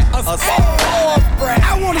spoiled brat. A spoiled brat.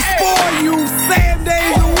 I want to spoil you 7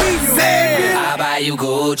 days a week, Sam. I buy you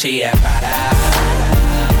Gucci and Prada.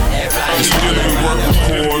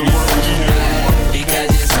 Because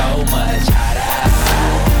you're so much hotter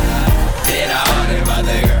than all them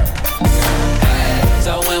other girls.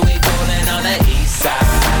 So when we coolin' on the east side,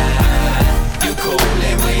 you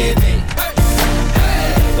coolin' with me.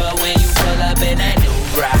 But when you pull up in that new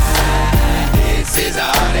ride, this is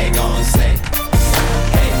all they gon' say.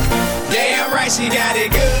 Hey, damn right she got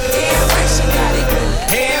it good. Damn right she got it good.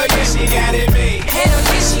 Hell yeah she got it made. Hell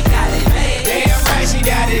yeah she got it made. Damn right she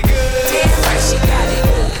got it good. Damn right she got it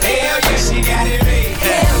good. Hell yeah she got it made.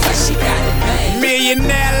 Hell yeah she got it made.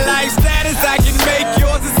 Millionaire life status, I can make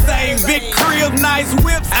yours the same. Big crib, nice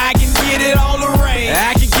whips, I can get it all arranged.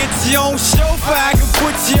 I can get you on chauffeur, I can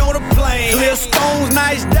put you on a plane. Clear stones,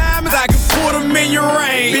 nice diamonds, I can put them in your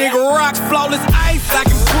ring. Big rocks, flawless ice, I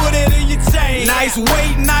can put it in your chain. Nice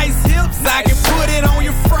weight, nice hips, I can put it on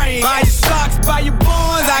your frame. Buy your socks, buy your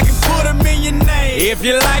bonds, I can put them in your name. If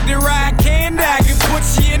you like to ride candy, I can put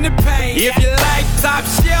you in the paint. If you like top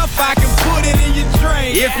shelf, I can put it in your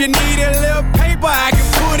drink. If you need a little paper, I can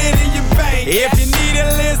put it in your bank. If you need a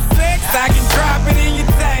little sex, I can drop it in your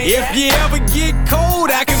tank. If you ever get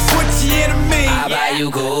cold, I can put you in a me. I buy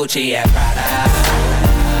you Gucci and Prada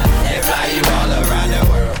and fly you all around the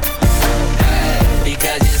world.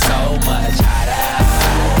 Because you're so much hotter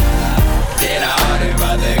than all them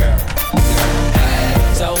other girls.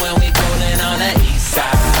 So when we coolin'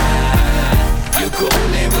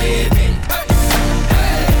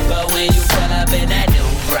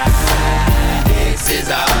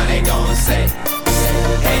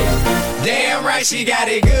 she got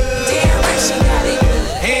it good. Damn right, she got it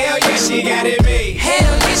good. Hell yeah, she got it made.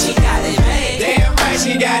 Hell yeah, she got it made. Damn right,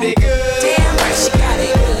 she got it good. Damn right, she got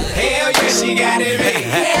it good. Hell yeah, she got it made.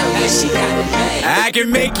 Hell yeah, she got it made. I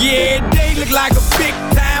can make you every day look like a big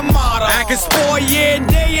time model. I can spoil you every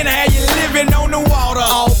day and have you living on the water.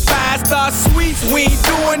 All 5-star suites, we ain't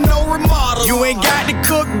doing no remodel. You ain't got to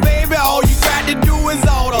cook, baby, all you got to do is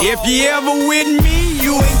order. If you ever with me,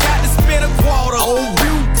 you ain't got to spend a quarter. On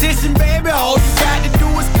beautician, baby, all you got to do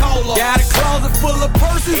is call her. Got a closet full of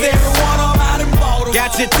purses, every one of them out in bottle.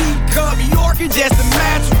 Got your teacup Yorkie just to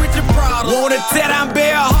match with your product. Wanna tell I'm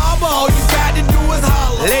Bear Harbor, all you got to do is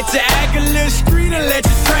holler. Let you act a little street and let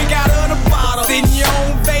you drink out of the bottle. Sitting your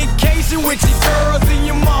own vacation with your girls and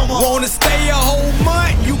your mama. Wanna stay a whole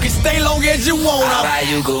month, you can stay long as you want. I'll buy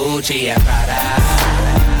you Gucci and Prada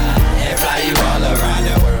and fly you all around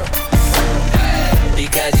the world,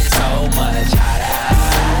 because you're so much hotter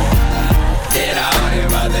than all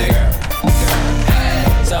them other girls.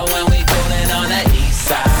 So when we coolin' on the east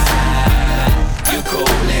side, you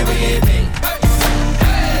coolin' with me.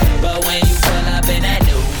 But when you pull up in that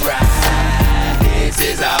new ride, this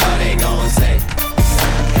is all they gon' say.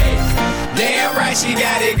 Hey, damn right she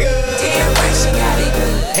got it good. Damn right she got it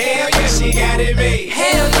good. Hell yeah, she got it made.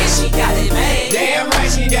 Hell yeah, she got it made. Damn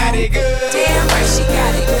right she got it good. Damn right she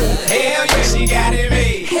got it good. Hell yeah, she got it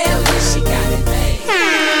made. Hell yeah, she got it made.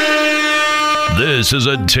 This is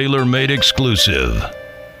a TaylrMayd exclusive.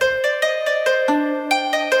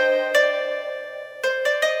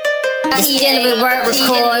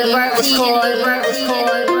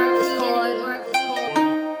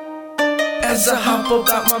 As I hop up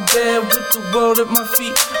out my bed with the world at my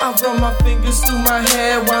feet, I run my fingers through my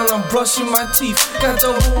hair while I'm brushing my teeth. Got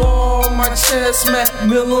the wall on my chest, Mac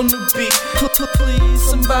Mill on the beat. Please,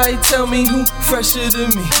 somebody tell me who fresher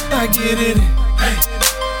than me. I get it in.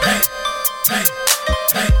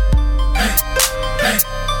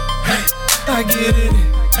 I get it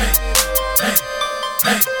in.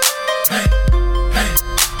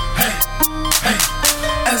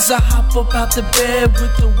 As I hop up out the bed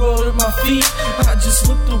with the world at my feet, I just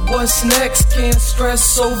look at what's next, can't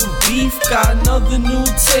stress over beef. Got another new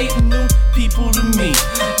tape, new people to meet,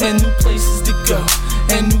 and new places to go,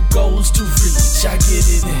 and new goals to reach. I get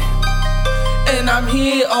it in. And I'm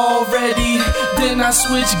here already. Then I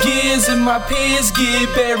switch gears and my peers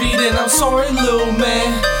get buried. And I'm sorry, little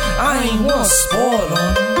man, I ain't want to spoil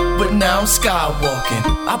on him, but now I'm skywalking.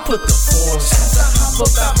 I put the force on. As I hop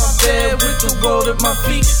up out my bed with the world at my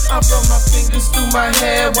feet, I run my fingers through my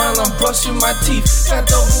hair while I'm brushing my teeth. Got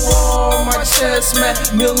the wall on my chest, Mac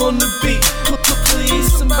Mill on the beat.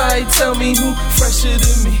 Please, somebody tell me who fresher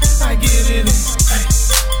than me. I get it in.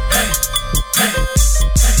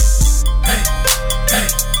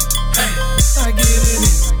 I get it in.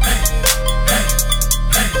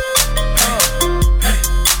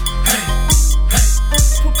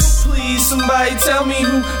 Please, somebody tell me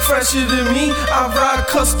who fresher than me. I ride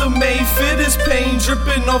custom-made fitters, paint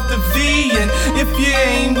dripping off the V. And if you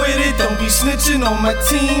ain't with it, don't be snitching on my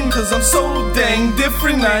team, cause I'm so dang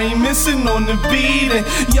different, I ain't missing on the beat. And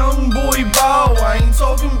young boy ball, I ain't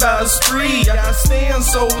talking about a spree. I stand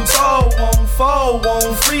so tall, won't fall,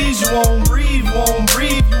 won't freeze. You won't breathe, won't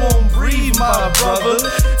breathe, you won't breathe, my brother.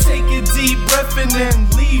 Take a deep breath and then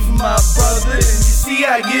leave, my brother. And you see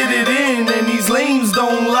I get it in, and these lames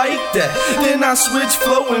don't like that. Then I switch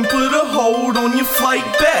flow and put a hold on your flight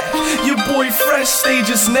back. Your boy Fresh stay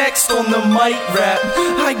just next on the mic rap.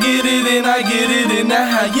 I get it in, now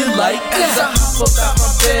how you like that? As I hop up out my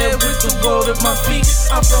bed with the world at my feet,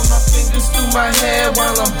 I run my fingers through my hair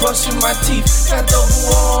while I'm brushing my teeth. Got the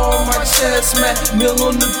wall on my chest, Mac Mill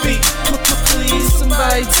on the beat. Please,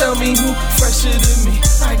 somebody tell me who fresher than me.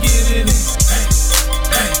 I get it in.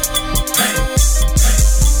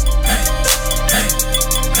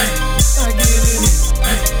 I get it in.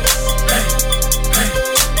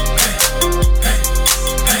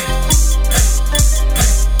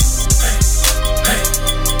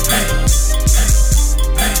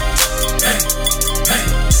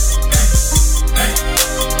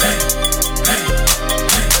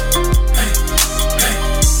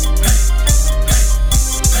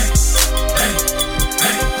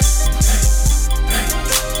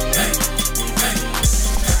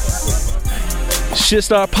 Shit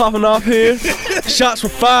started popping off here. Shots were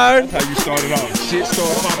fired. That's how you started off. Shit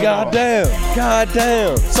started popping off.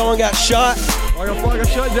 Goddamn. Someone got shot. I got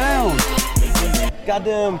shut down.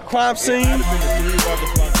 Goddamn crime scene.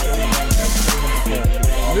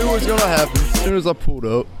 Knew it was gonna happen as soon as I pulled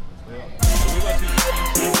up.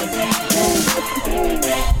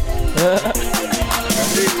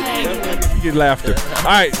 get laughter. All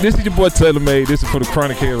right, this is your boy TaylrMayd. This is for the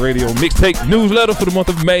ChronicCast Radio Mixtape newsletter for the month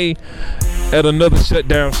of May at another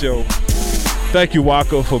shutdown show. Thank you,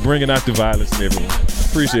 Waka, for bringing out the violence and everyone.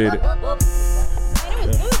 Appreciate it.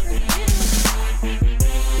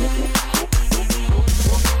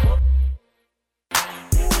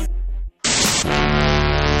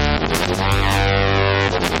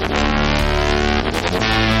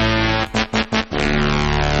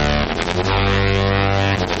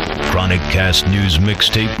 ChronicCast News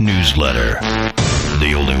Mixtape Newsletter.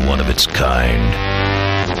 The only one of its kind.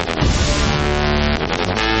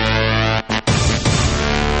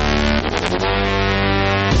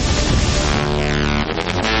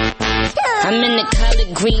 I'm in the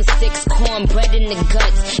collard green 6, cornbread in the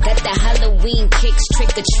guts. Got the Halloween kicks, trick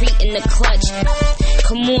or treat in the clutch.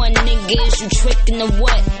 Come on, niggas, you trickin' the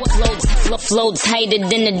what? Flow tighter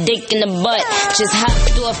than a dick in the butt. Just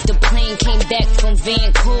hopped off the plane, came back from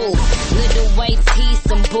Vancouver. Little white teeth,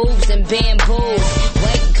 some boobs and bamboos.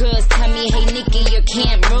 White girls tell me, hey Nikki, you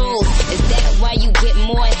can't rule. Is that why you get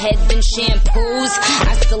more head than shampoos?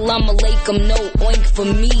 Assalamu alaikum, no oink for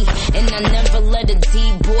me. And I never let a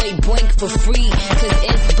D-boy boink for free. Cause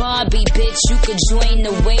it's Barbie, bitch, you could join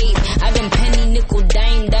the wave. I done penny nickel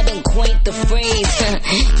dime, I done coined the phrase.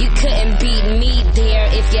 You couldn't beat me there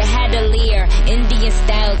if you had a leer. Indian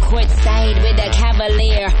style courtside with a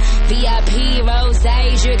cavalier. VIP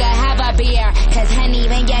roses, you can have a beer. Cause honey,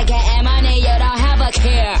 when you get money, you don't have a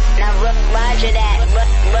care. Now roger that,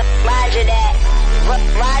 roger that,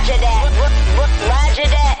 roger that, roger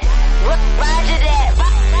that, roger that,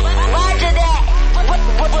 roger that.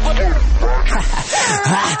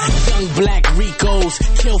 Young black Ricos,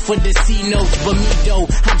 kill for the C-notes, Bamido.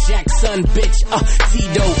 I'm Jackson, bitch,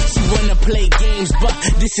 Tito. She wanna play games, but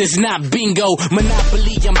this is not bingo.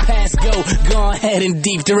 Monopoly, I'm past go. Go ahead and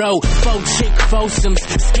deep throw. Faux chick, foursomes,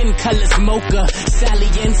 skin colors mocha. Sally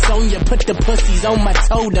and Sonia, put the pussies on my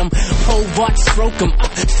totem. Pole watch, stroke them,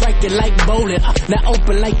 strike it like bowling. Now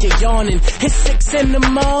open like you're yawning. It's 6 in the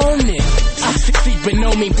morning. Sleeping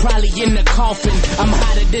on me, probably in the coffin. I'm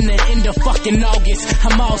hotter than the end of fucking August.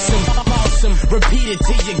 I'm awesome, I'm awesome. Repeat it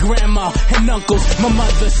to your grandma and uncles, my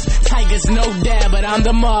mothers. Tigers, no dad, but I'm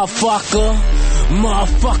the motherfucker.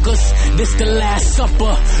 Motherfuckers, this the last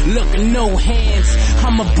supper. Look, no hands,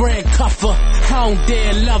 I'm a bread cuffer. I don't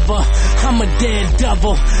dare love her, I'm a dead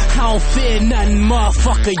devil. I don't fear nothing,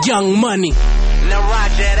 motherfucker, young money. Now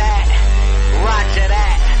roger that, roger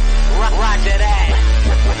that, roger that,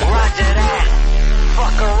 roger that.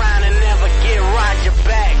 Fuck around and never get Roger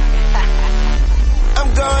back.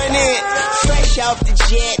 I'm going in, fresh off the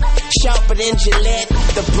jet, sharper than Gillette.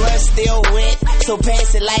 The blood still wet, so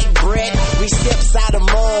pass it like Brett. We steps out of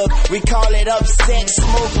mug, we call it upset.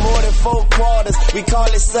 Smoke more than 4 quarters, we call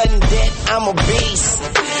it sudden death. I'm a beast,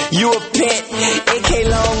 you a pet, AK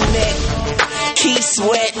long neck, key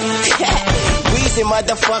sweat. Weezy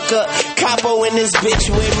motherfucker, capo in this bitch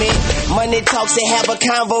with me. Money talks and have a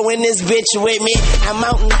convo in this bitch with me. I'm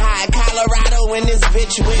mountain high, Colorado in this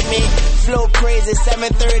bitch with me. Flow crazy,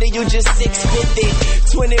 730, you just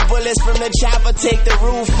 650. 20 bullets from the chopper, take the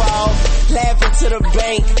roof off. Laughing to the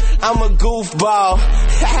bank, I'm a goofball.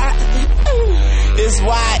 It's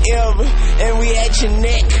YM, and we at your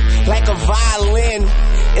neck like a violin.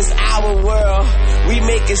 It's our world, we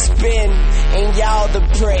make it spin, and y'all the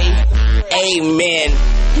prey. Amen.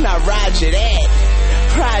 Now Roger that,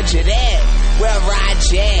 Roger that. Where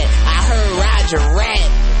Roger at? I heard Roger rat.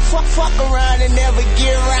 Fuck around and never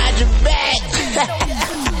get Roger back.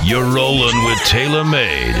 You're rolling with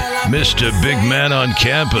TaylrMayd, Mr. Big Man on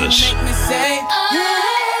campus. Girl,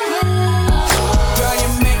 you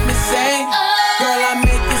make me say, girl, I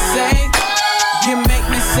make you say, you make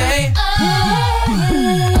me say,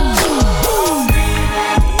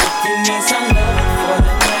 if you need some love for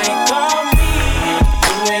the night, call me.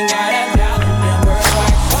 You ain't got a doubt, remember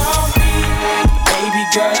why, call me. Baby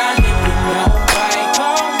girl, I need you know why,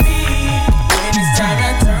 call me. When it's time to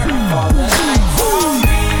turn off all the lights, call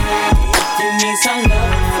me. If you need some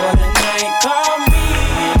love for the night, call me.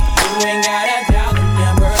 You ain't got a doubt,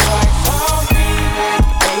 remember why, call me.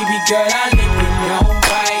 Baby girl, I need you know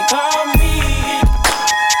why, call me.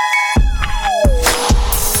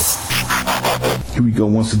 Here we go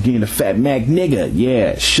once again, the Fat Mac nigga.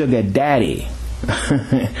 Yeah, sugar daddy.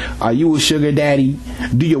 Are you a sugar daddy?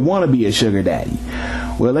 Do you want to be a sugar daddy?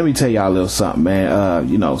 Well, let me tell y'all a little something, man.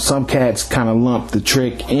 You know, some cats kind of lump the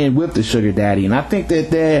trick in with the sugar daddy, and I think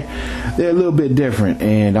that they're a little bit different,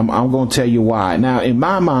 and I'm going to tell you why. Now, in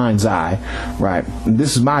my mind's eye, right, and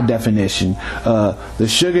this is my definition, the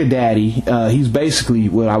sugar daddy, he's basically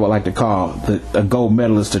what I would like to call a gold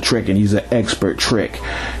medalist of tricking. He's an expert trick,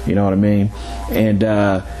 you know what I mean? And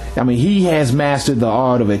I mean, he has mastered the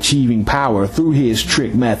art of achieving power through his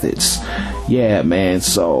trick methods. Yeah, man.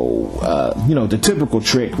 So, you know, the typical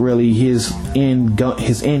trick, really, his end goal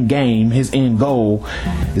is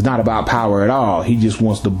not about power at all. He just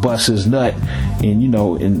wants to bust his nut and, you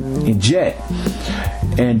know, and jet.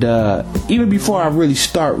 And even before I really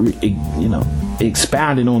start, you know,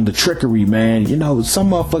 expounding on the trickery, man, you know, some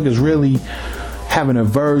motherfuckers really have an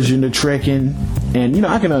aversion to tricking, and you know,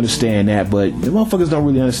 I can understand that, but the motherfuckers don't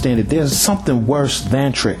really understand that there's something worse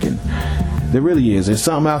than tricking. There really is. There's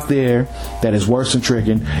something out there that is worse than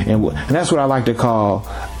tricking, and that's what I like to call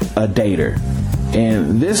a dater.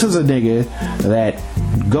 And this is a nigga that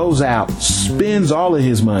goes out, spends all of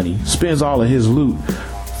his money, spends all of his loot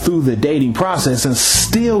through the dating process, and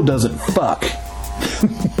still doesn't fuck.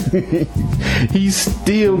 He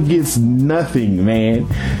still gets nothing, man.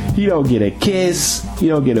 He don't get a kiss. He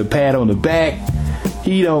don't get a pat on the back.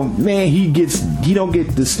 He don't get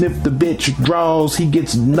to sniff the bitch draws. He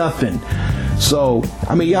gets nothing. So,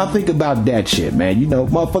 I mean, y'all think about that shit, man. You know,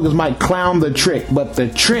 motherfuckers might clown the trick, but the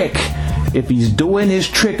trick, if he's doing his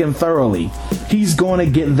tricking thoroughly, he's gonna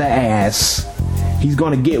get the ass. He's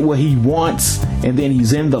gonna get what he wants, and then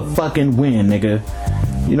he's in the fucking win, nigga.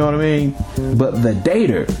 You know what I mean? But the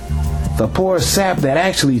dater, the poor sap that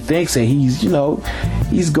actually thinks that he's, you know,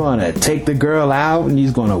 he's gonna take the girl out and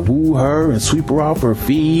he's gonna woo her and sweep her off her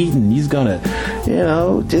feet, and he's gonna, you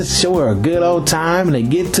know, just show her a good old time, and they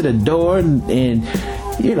get to the door and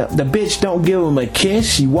you know, the bitch don't give him a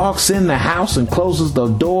kiss. She walks in the house and closes the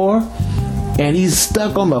door, and he's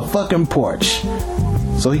stuck on the fucking porch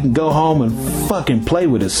so he can go home and fucking play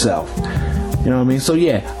with himself. You know what I mean? So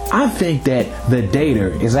yeah, I think that the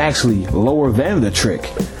dater is actually lower than the trick.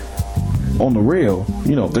 On the real,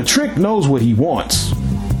 you know, the trick knows what he wants,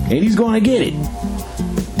 and he's gonna get it.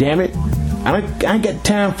 Damn it, I ain't got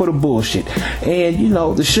time for the bullshit. And you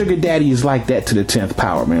know, the sugar daddy is like that to the 10th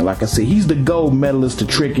power, man. Like I said, he's the gold medalist to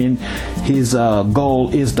tricking. His goal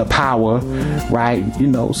is the power, right? You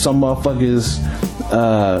know, some motherfuckers,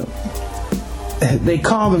 they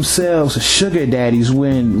call themselves sugar daddies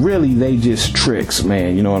when really they just tricks,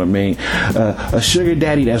 man. You know what I mean? A sugar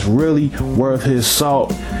daddy that's really worth his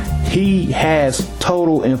salt. He has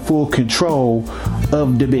total and full control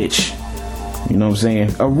of the bitch. You know what I'm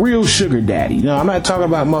saying? A real sugar daddy. You know, I'm not talking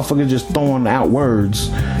about motherfuckers just throwing out words.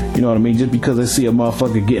 You know what I mean? Just because they see a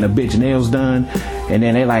motherfucker getting a bitch nails done, and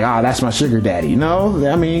then they like, oh, that's my sugar daddy. No,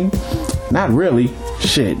 I mean, not really.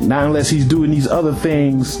 Shit, not unless he's doing these other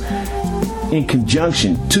things in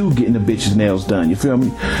conjunction to getting the bitch's nails done. You feel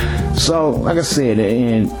me? So, like I said,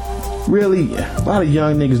 and really, a lot of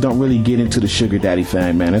young niggas don't really get into the sugar daddy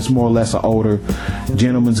thing, man. It's more or less an older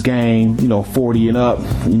gentleman's game, you know, 40 and up.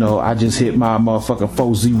 You know, I just hit my motherfucking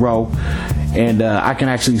 4-0, and I can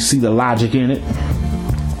actually see the logic in it.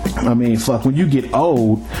 I mean, fuck, when you get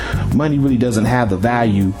old, money really doesn't have the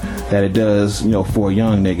value that it does, you know, for a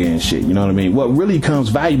young nigga and shit. You know what I mean? What really comes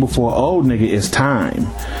valuable for an old nigga is time.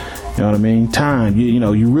 You know what I mean? Time. You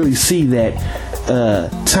know, you really see that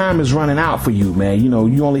time is running out for you, man. You know,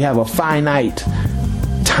 you only have a finite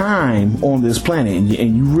time on this planet,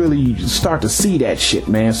 and you really start to see that shit,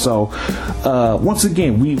 man. So once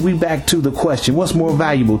again, we back to the question: what's more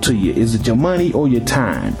valuable to you? Is it your money or your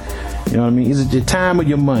time? You know what I mean? Is it your time or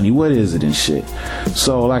your money? What is it and shit?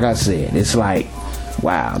 So like I said, it's like,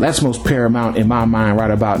 wow, that's most paramount in my mind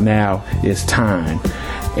right about now is time.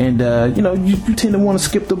 And you know, you tend to want to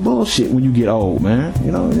skip the bullshit when you get old, man.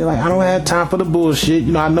 You know, you're like, I don't have time for the bullshit.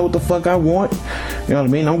 You know, I know what the fuck I want. You know what I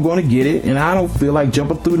mean? I'm going to get it, and I don't feel like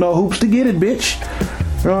jumping through no hoops to get it, bitch.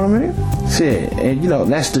 You know what I mean? Shit. And you know,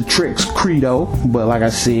 that's the trick's credo. But like I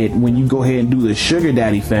said, when you go ahead and do the sugar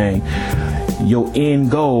daddy thing, your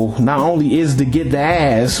end goal not only is to get the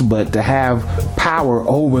ass, but to have power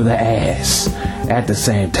over the ass at the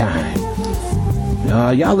same time.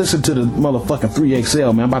 Y'all listen to the motherfucking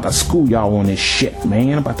 3XL, man. I'm about to school y'all on this shit,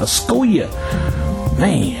 man. I'm about to school you,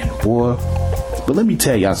 man, boy. But let me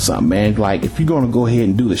tell y'all something, man. Like, if you're gonna go ahead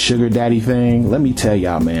and do the sugar daddy thing, let me tell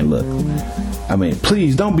y'all, man, look, I mean,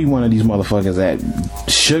 please don't be one of these motherfuckers that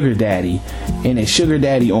sugar daddy and a sugar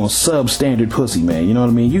daddy on substandard pussy, man. You know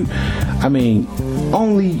what I mean?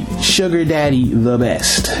 Only sugar daddy the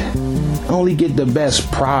best. Only get the best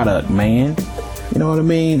product, man. You know what I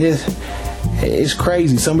mean? it's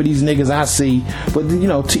crazy. Some of these niggas I see, but you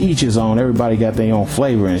know, to each his own. Everybody got their own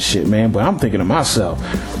flavor and shit, man. But I'm thinking to myself,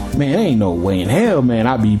 man, there ain't no way in hell, man,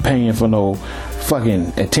 I be paying for no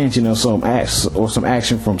fucking attention or some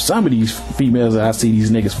action from some of these females that I see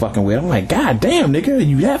these niggas fucking with. I'm like, God damn, nigga,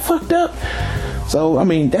 you that fucked up? So, I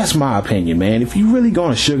mean, that's my opinion, man. If you really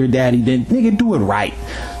gonna sugar daddy, then nigga, do it right.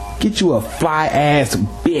 Get you a fly ass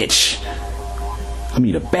bitch. I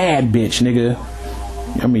mean, a bad bitch, nigga.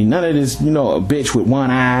 I mean, none of this, you know, a bitch with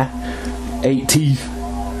one eye, 8 teeth.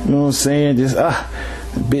 You know what I'm saying? Just,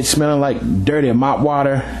 bitch smelling like dirty mop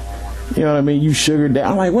water. You know what I mean? You sugar daddy.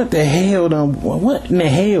 I'm like, what the hell, what in the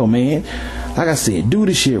hell, man? Like I said, do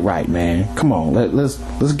the shit right, man. Come on,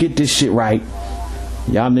 let's get this shit right.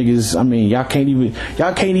 Y'all niggas, I mean, y'all can't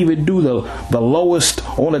even do the lowest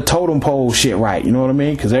on the totem pole shit right. You know what I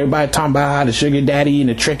mean? Because everybody talking about how the sugar daddy and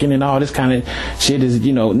the tricking and all this kind of shit is,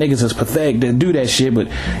 you know, niggas is pathetic to do that shit. But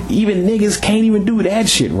even niggas can't even do that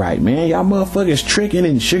shit right, man. Y'all motherfuckers tricking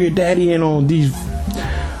and sugar daddying on these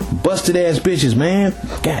busted ass bitches, man.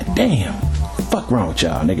 God damn. Fuck wrong with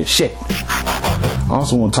y'all, nigga. Shit. I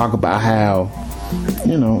also want to talk about how,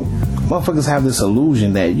 you know, motherfuckers have this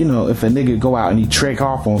illusion that, you know, if a nigga go out and he trick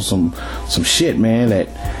off on some shit, man,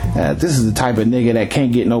 that this is the type of nigga that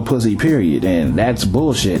can't get no pussy, period. And that's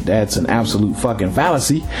bullshit. That's an absolute fucking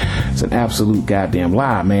fallacy. It's an absolute goddamn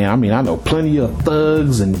lie, man. I mean, I know plenty of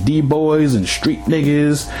thugs and D-boys and street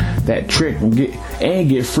niggas that trick and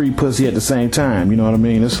get free pussy at the same time. You know what I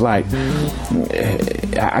mean? It's like,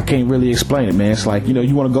 I can't really explain it, man. It's like, you know,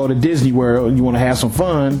 you want to go to Disney World and you want to have some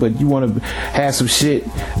fun, but you want to have some shit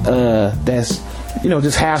that's, you know,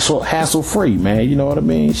 just hassle free, man. You know what I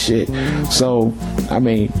mean? Shit. So, I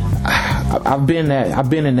mean, I've been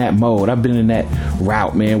in that mode. I've been in that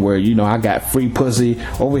route, man, where, you know, I got free pussy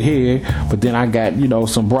over here, but then I got, you know,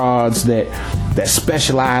 some broads that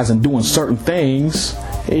specialize in doing certain things,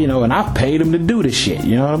 you know, and I paid them to do the shit.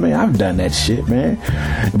 You know what I mean? I've done that shit, man.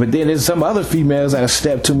 But then there's some other females that have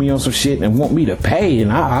stepped to me on some shit and want me to pay,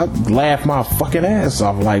 and I laugh my fucking ass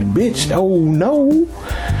off like, bitch, oh no.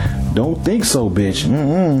 Don't think so, bitch.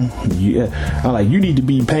 Yeah. I'm like, you need to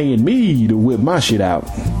be paying me to whip my shit out.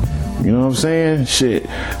 You know what I'm saying? Shit.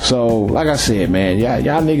 So, like I said, man,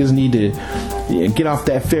 y'all niggas need to get off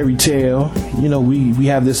that fairy tale. You know, we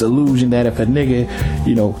have this illusion that if a nigga,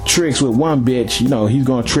 you know, tricks with one bitch, you know, he's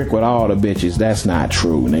gonna trick with all the bitches. That's not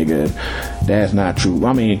true, nigga. That's not true.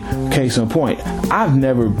 I mean, case in point, I've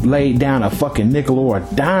never laid down a fucking nickel or a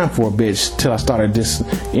dime for a bitch till I started this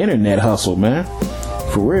internet hustle, man.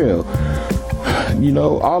 For real. You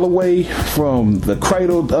know, all the way from the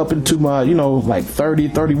cradle up into my, you know, like 30,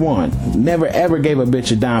 31. Never ever gave a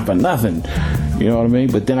bitch a dime for nothing. You know what I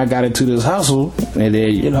mean? But then I got into this hustle, and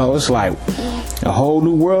then, you know, it's like a whole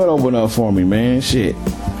new world opened up for me, man. Shit.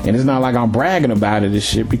 And it's not like I'm bragging about it and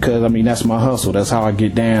shit, because, I mean, that's my hustle. That's how I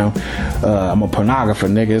get down. I'm a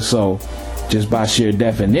pornographer, nigga. So just by sheer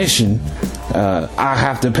definition, I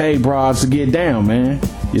have to pay broads to get down, man.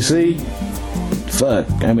 You see? Fuck.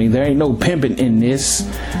 I mean, there ain't no pimping in this.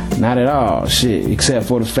 Not at all. Shit. Except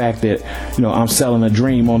for the fact that, you know, I'm selling a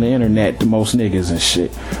dream on the internet to most niggas and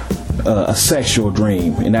shit. A sexual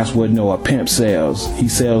dream. And that's what, you know, a pimp sells. He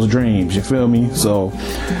sells dreams. You feel me? So,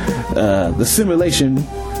 the simulation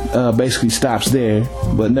basically stops there.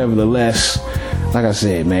 But nevertheless, like I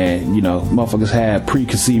said, man, you know, motherfuckers have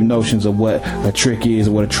preconceived notions of what a trick is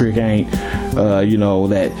and what a trick ain't. You know,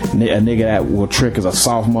 that a nigga that will trick is a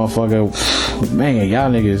soft motherfucker. Man,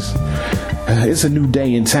 y'all niggas, it's a new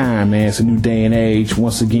day and time, man. It's a new day and age.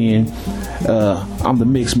 Once again, I'm the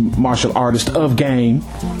mixed martial artist of game.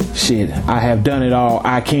 Shit, I have done it all.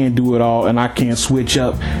 I can do it all, and I can switch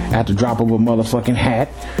up at the drop of a motherfucking hat.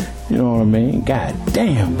 You know what I mean? God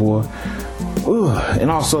damn, boy. Ugh.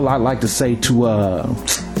 And also, I'd like to say to,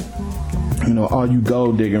 you know, all you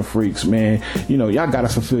gold digging freaks, man, you know, y'all gotta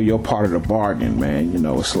fulfill your part of the bargain, man. You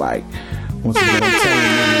know, it's like, once again, I'm telling you,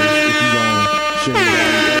 if you gonna share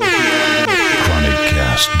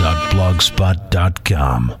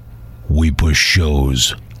ChronicCast.blogspot.com. We push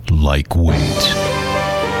shows like weight.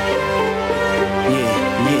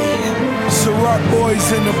 Yeah. Ciroc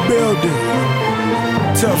boys in the building.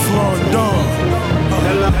 Teflon Dawn.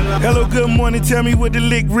 Hello, good morning, tell me what the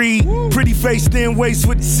lick read. Pretty face, thin waist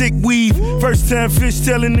with the sick weave. First time fish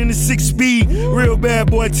telling in the 6-speed. Real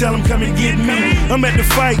bad boy, tell him come and get me. I'm at the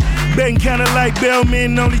fight, betting kinda like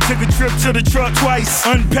Bellman. Only took a trip to the truck twice.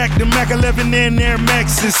 Unpacked the Mac 11 and Air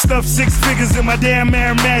Maxes. Stuffed 6 figures in my damn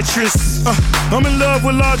air mattress. I'm in love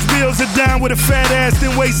with large bills. A dime with a fat ass,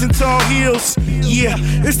 thin waist and tall heels. Yeah,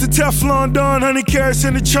 it's the Teflon Dawn, 100 carats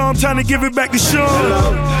in the charm. Time to give it back to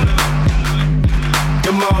Sean.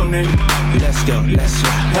 Good morning. Let's go, let's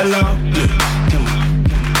rock. Hello. Come on.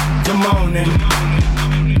 Good morning.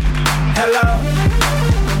 Hello.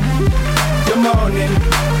 Good morning.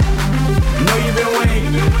 Know you've been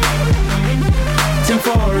waiting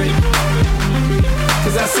for it.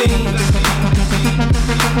 Cause I see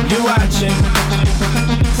you watching.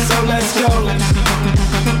 So let's go.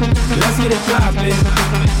 Let's get it poppin'.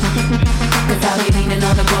 Cause I'll be leaning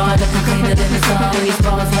on the bar, looking cleaner than the sun. These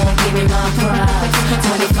bars won't give me my props.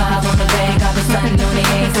 25 on the bank, I've been stunting on the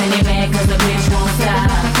eggs and they mad cause the bitch won't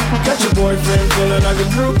stop. Got your boyfriend feeling like a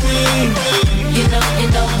groupie. You know,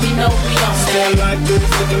 we on that. Stay like this,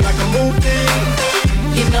 looking like a movie.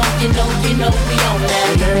 You know, we on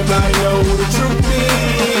that. And everybody know who the truth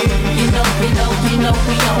is. You know, we on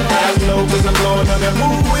that. I know cause I'm blowing on that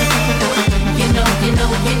movie. You know, we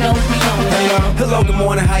on that. Hello, good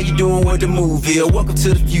morning, how you doing with the movie? Welcome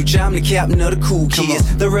to the future, I'm the captain of the cool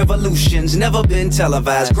kids. The revolution's never been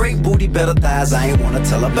televised. Great booty, better thighs, I ain't wanna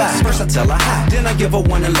tell her bye. First I tell her hi, then I give her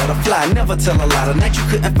one and let her fly. Never tell a lie, tonight you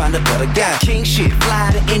couldn't find a better guy. King shit,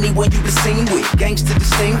 fly to anyone you been seen with. Gangsta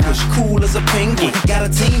distinguished, cool as a penguin. Got a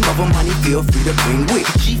team of them, honey, feel free to bring with.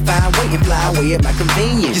 She fine, wait and fly away at my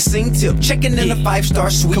convenience. You sing tip, checking in a 5-star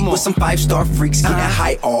suite with some 5-star freaks, getting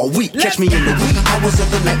high all week. Catch me in the wee hours of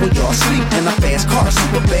the night when y'all sleep. In a fast car,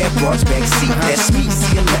 super bad broads back seat. That's me,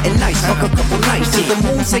 see I'm nothing nice. Fuck a couple nights till the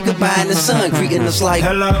moon say goodbye and the sun greeting us like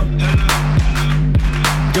hello.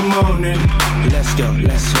 Good morning. Let's go,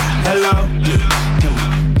 let's rock. Hello. Come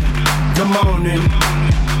on. Good morning.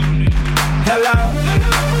 Hello.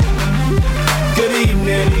 Good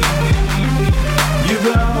evening. You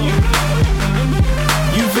blow.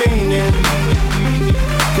 You fiending.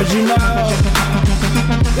 Cause you know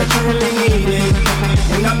that you really need it.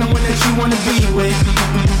 And I'm the one that you wanna be with.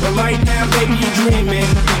 But right now, baby, you dreaming.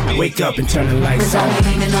 Wake up and turn the lights on. Cause I'm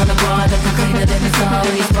leaning on the bar, looking cleaner than the sun.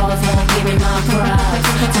 These bars won't give me my props.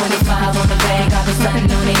 25 on the bank, I've been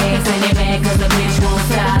stunting on the eggs and they mad cause the bitch won't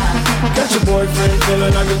stop. Got your boyfriend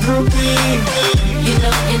feeling like a groupie. You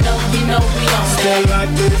know, we on that. Stay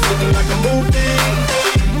like this, looking like a movie.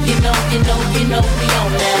 You know, we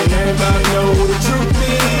on that. And everybody know who the truth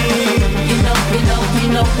is. You know, we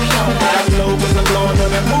on that. I know cause I'm blowing on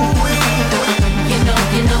that movie. You know,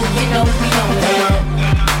 we on that.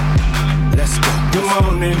 Let's go. Good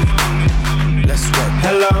morning. Let's work.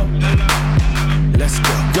 Hello. Let's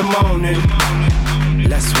go. Good morning.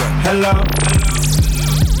 Let's work. Hello.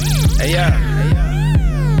 Hey, yeah.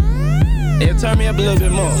 Hey, turn me up a little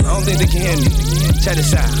bit more. I don't think they can hear me. Check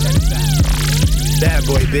this out. Bad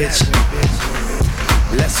boy, bitch.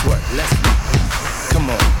 Let's work. Come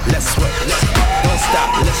on. Let's work. Don't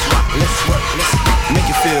stop. Let's rock. Let's work. Let's make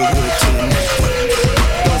it feel good to your neck.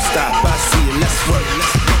 Don't stop. I see you. Let's work.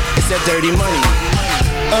 It's that dirty money.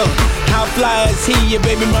 How fly is he? Your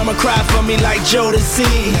baby mama cry for me like Jodeci.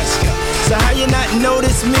 So how you not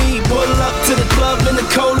notice me? Pull up to the club in the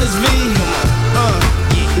coldest V.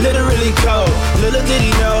 Literally cold. Little did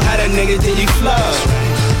he know how that nigga did he flow.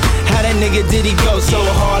 How that nigga did he go so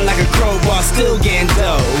hard like a crowbar, still getting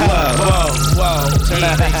dough. Whoa.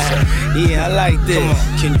 Yeah, I like this.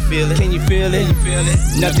 Can you feel it? Can you feel it?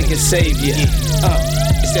 Nothing can save you.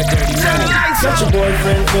 It's that dirty money. Got your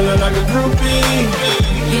boyfriend feeling like a groupie.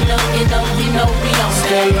 You know, we on that.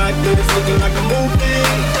 Stay like this, looking like a movie.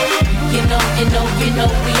 You know, we on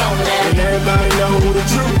that. And everybody know who the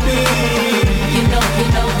truth is. You know, we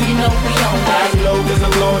on that. I know cause I'm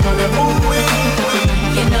blowing on that movie.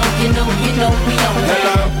 You know, we on that.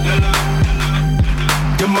 Hello.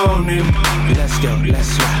 Good morning. Let's go,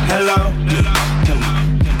 let's rock. Hello. Come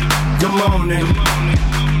on. Good morning.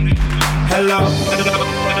 Hello.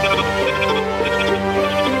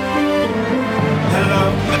 Hello.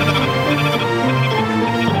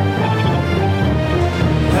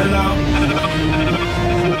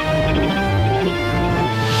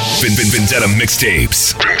 Vendetta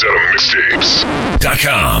Mixtapes.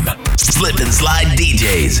 VendettaMixtapes.com. Slip and slide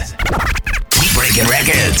DJs. Keep breaking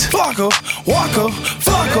records. Flocka.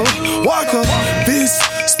 This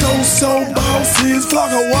stone so bosses.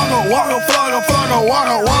 Flocka.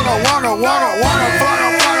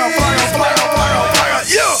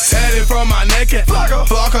 Yeah. Tatted from my neck and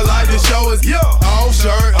Flocka like the show is off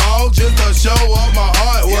shirt, off just to show off my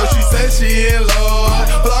heart. Well, she said she in love.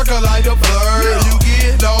 Flocka like the flirt. You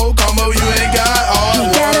get no combo, you ain't got all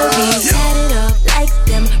you gotta be words. tatted up like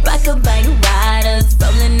them rock-a-bike riders,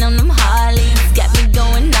 rolling on them Harleys, got me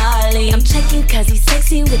going gnarly. I'm checking cause he's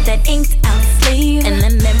sexy with that inked out sleeve, and the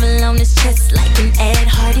level on his chest like an Ed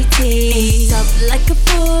Hardy tee. He's up like a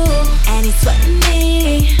fool, and he's sweating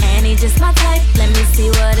me, and he just my type, let me see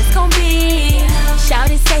what it's gonna be.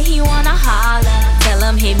 Shouty say he wanna holler, tell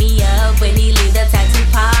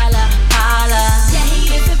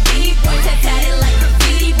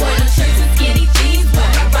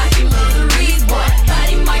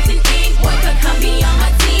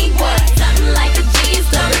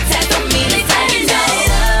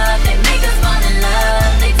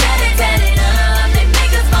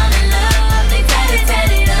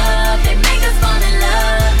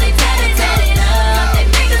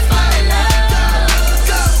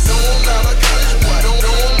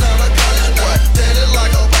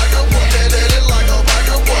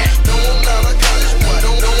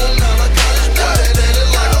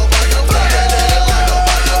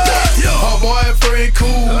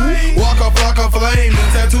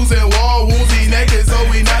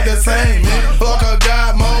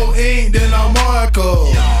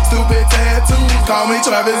call me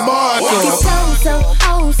Travis Barker.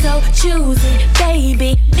 So choosy,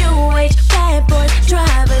 baby. New age bad boys,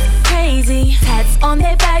 drivers crazy. Tats on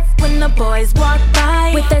their backs when the boys walk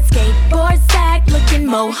by. With that skateboard sack, looking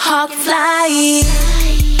mohawk fly.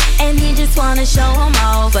 And he just wanna show 'em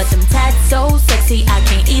off, but them tats so sexy, I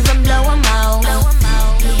can't even blow 'em out.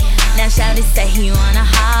 Now shawty say he wanna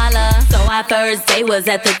holler, so our first day was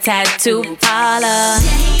at the tattoo parlor. Yeah,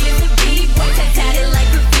 he is a B-boy, tatted like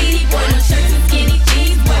graffiti. Boy, no shirts and skinny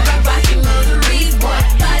jeans. Boy, rockin' rosaries. Boy,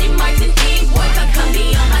 body marked in ink. Boy, come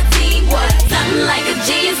be on my team. Boy, something like a G,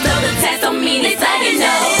 so the tats don't mean it's like it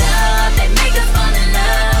up. They make us fall in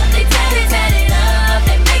love. They tat it up.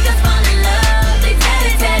 They make us fall in love. They tat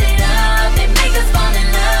it up. They make us fall in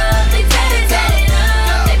love. They tat it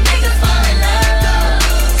up. They make us fall in love.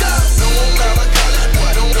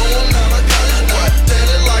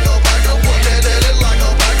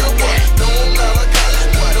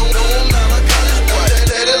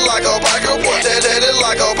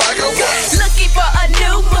 Looking for a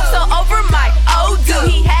new move, so over my old dude.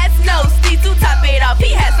 He has no steez to top it off.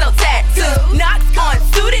 He has no tattoo. Knocks on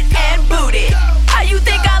suited and booted. How you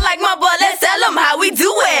think I like my boy? Let's tell him how we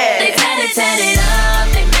do it. They tat it up.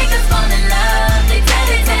 They make us fall in love. They tat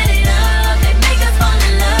it up. They make us fall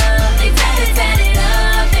in love. They tat it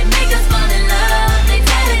up. They make us fall in love. They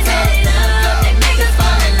tat it up. They make us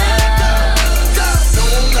fall in love.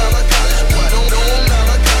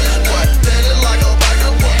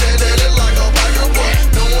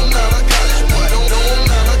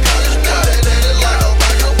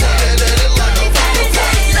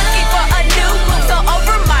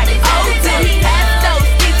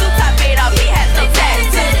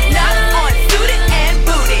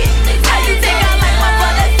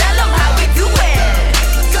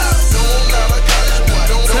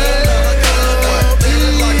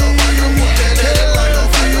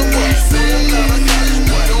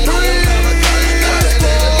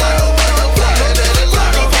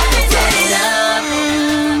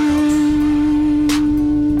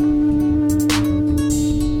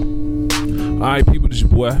 Alright, people, this your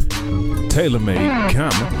boy TaylrMayd,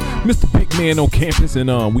 Mr. Big Man on campus, and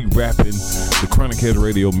we rapping the ChronicCast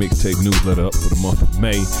Radio Mixtape newsletter up for the month of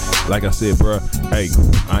May. Like I said, bruh, hey,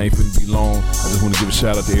 I ain't finna be long. I just want to give a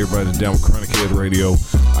shout out to everybody that's down with ChronicCast Radio.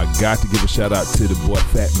 I got to give a shout out to the boy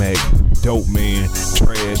Fat Mac, Dope Man,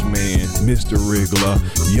 Trash Man, Mr. Wriggler,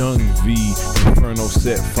 Young V, Inferno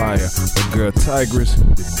Set Fire, the girl Tigress,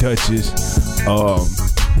 the Duchess,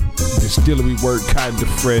 Distillery Work, Cotton to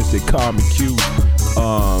Fresh, they call me Q.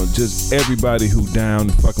 Just everybody who down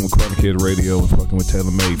and fucking with ChronicCast Radio and fucking with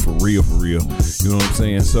TaylrMayd for real. You know what I'm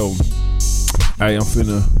saying? So I am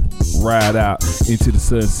finna ride out into the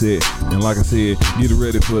sunset, and like I said, get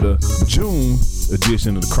ready for the June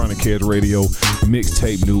edition of the ChronicCast Radio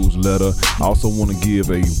Mixtape newsletter. I also want to give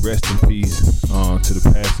a rest in peace to the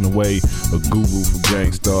passing away of Guru from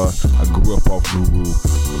Gangstar. I grew up off Guru.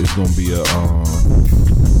 It's gonna be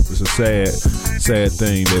it's a sad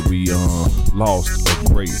thing that we lost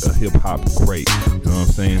a hip hop great. You know what I'm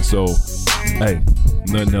saying? So, hey,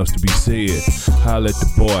 nothing else to be said. Holla at the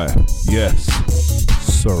boy. Yes,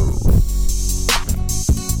 sir.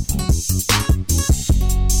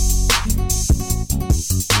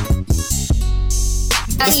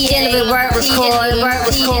 Work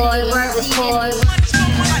record.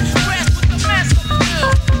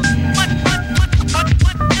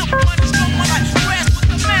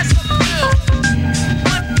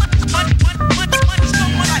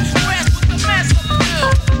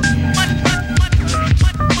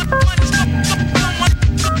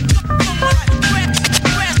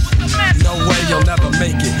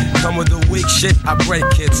 Come with the weak shit, I break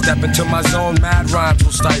it. Step into my zone, mad rhymes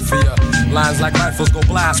will stifle ya. Lines like rifles go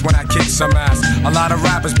blast when I kick some ass. A lot of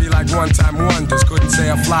rappers be like one-time wonders. Couldn't say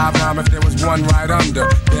a fly rhyme if there was one right under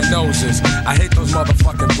their noses. I hate those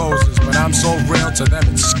motherfucking poses, but I'm so real to them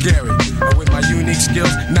it's scary. And with my unique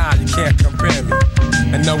skills, nah, you can't compare me.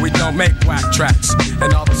 And no, we don't make whack tracks.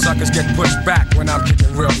 And all the suckers get pushed back when I'm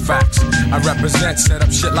kicking real facts. I represent, set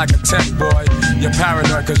up shit like a tech boy. You're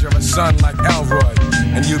paranoid cause you're a son like Elroy.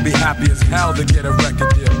 And you'd be happy as hell to get a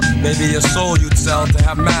record deal. Maybe your soul you'd sell to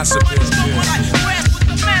have mass appeal.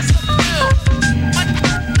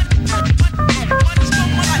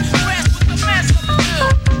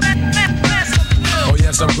 Oh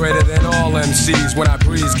yes, I'm greater than all MCs. When I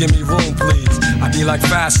breeze, give me room please. I be like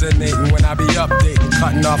fascinating when I be updating.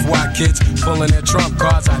 Cutting off white kids, pulling their trump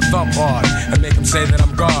cards. I thump hard and make them say that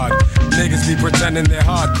I'm God. Niggas be pretending they're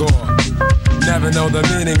hardcore. Never know the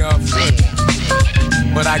meaning of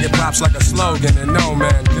But I get props like a slogan, and no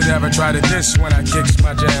man could ever try to diss when I kicks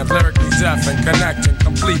my jams. Lyrically deaf and connecting,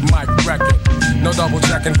 complete mic record. No double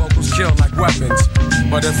checking, vocals kill like weapons.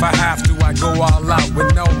 But if I have to, I go all out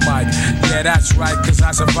with no mic. Yeah, that's right, cause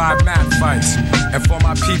I survive mad fights. And for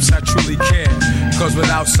my peeps, I truly care. Cause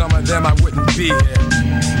without some of them, I wouldn't be here.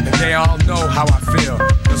 And they all know how I feel.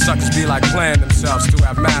 The suckers be like playing themselves to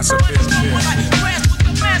have massive appeal.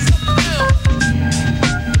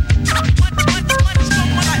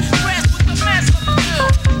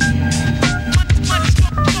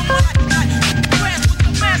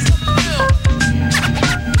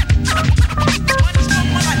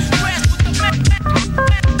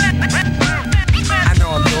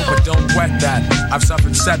 That. I've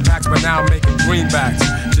suffered setbacks, but now I'm making greenbacks.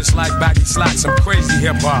 Just like baggy slacks, I'm crazy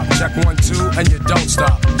hip-hop. Check 1, 2, and you don't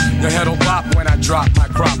stop. Your head'll bop when I drop my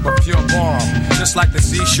crop of pure bomb. Just like the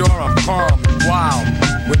seashore, I'm calm and wild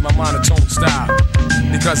with my monotone style.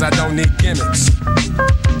 Because I don't need gimmicks.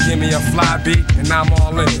 Give me a fly beat, and I'm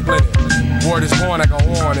all in it. Word is born, I go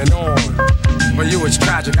on and on. For you it's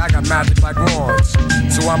tragic, I got magic like wands.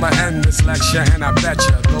 So I'ma end this lecture and I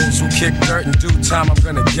betcha those who kick dirt in due time, I'm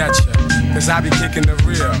gonna get ya. Cause I be kicking the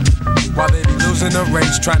real while they be losing the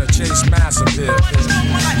race trying to chase mass appeal.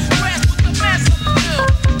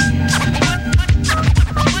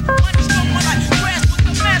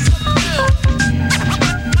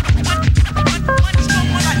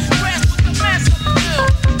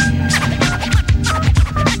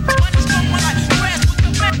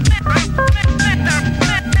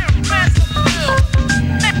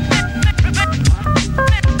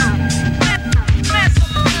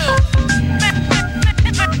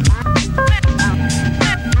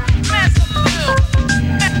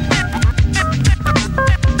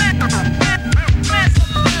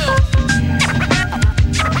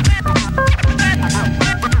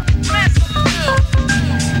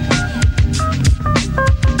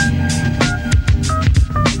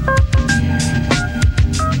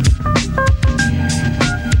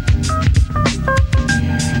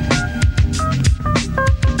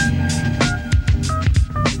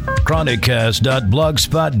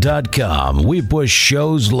 ChronicCast.blogspot.com. We push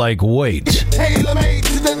shows like weight. TaylrMayd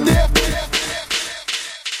to the death.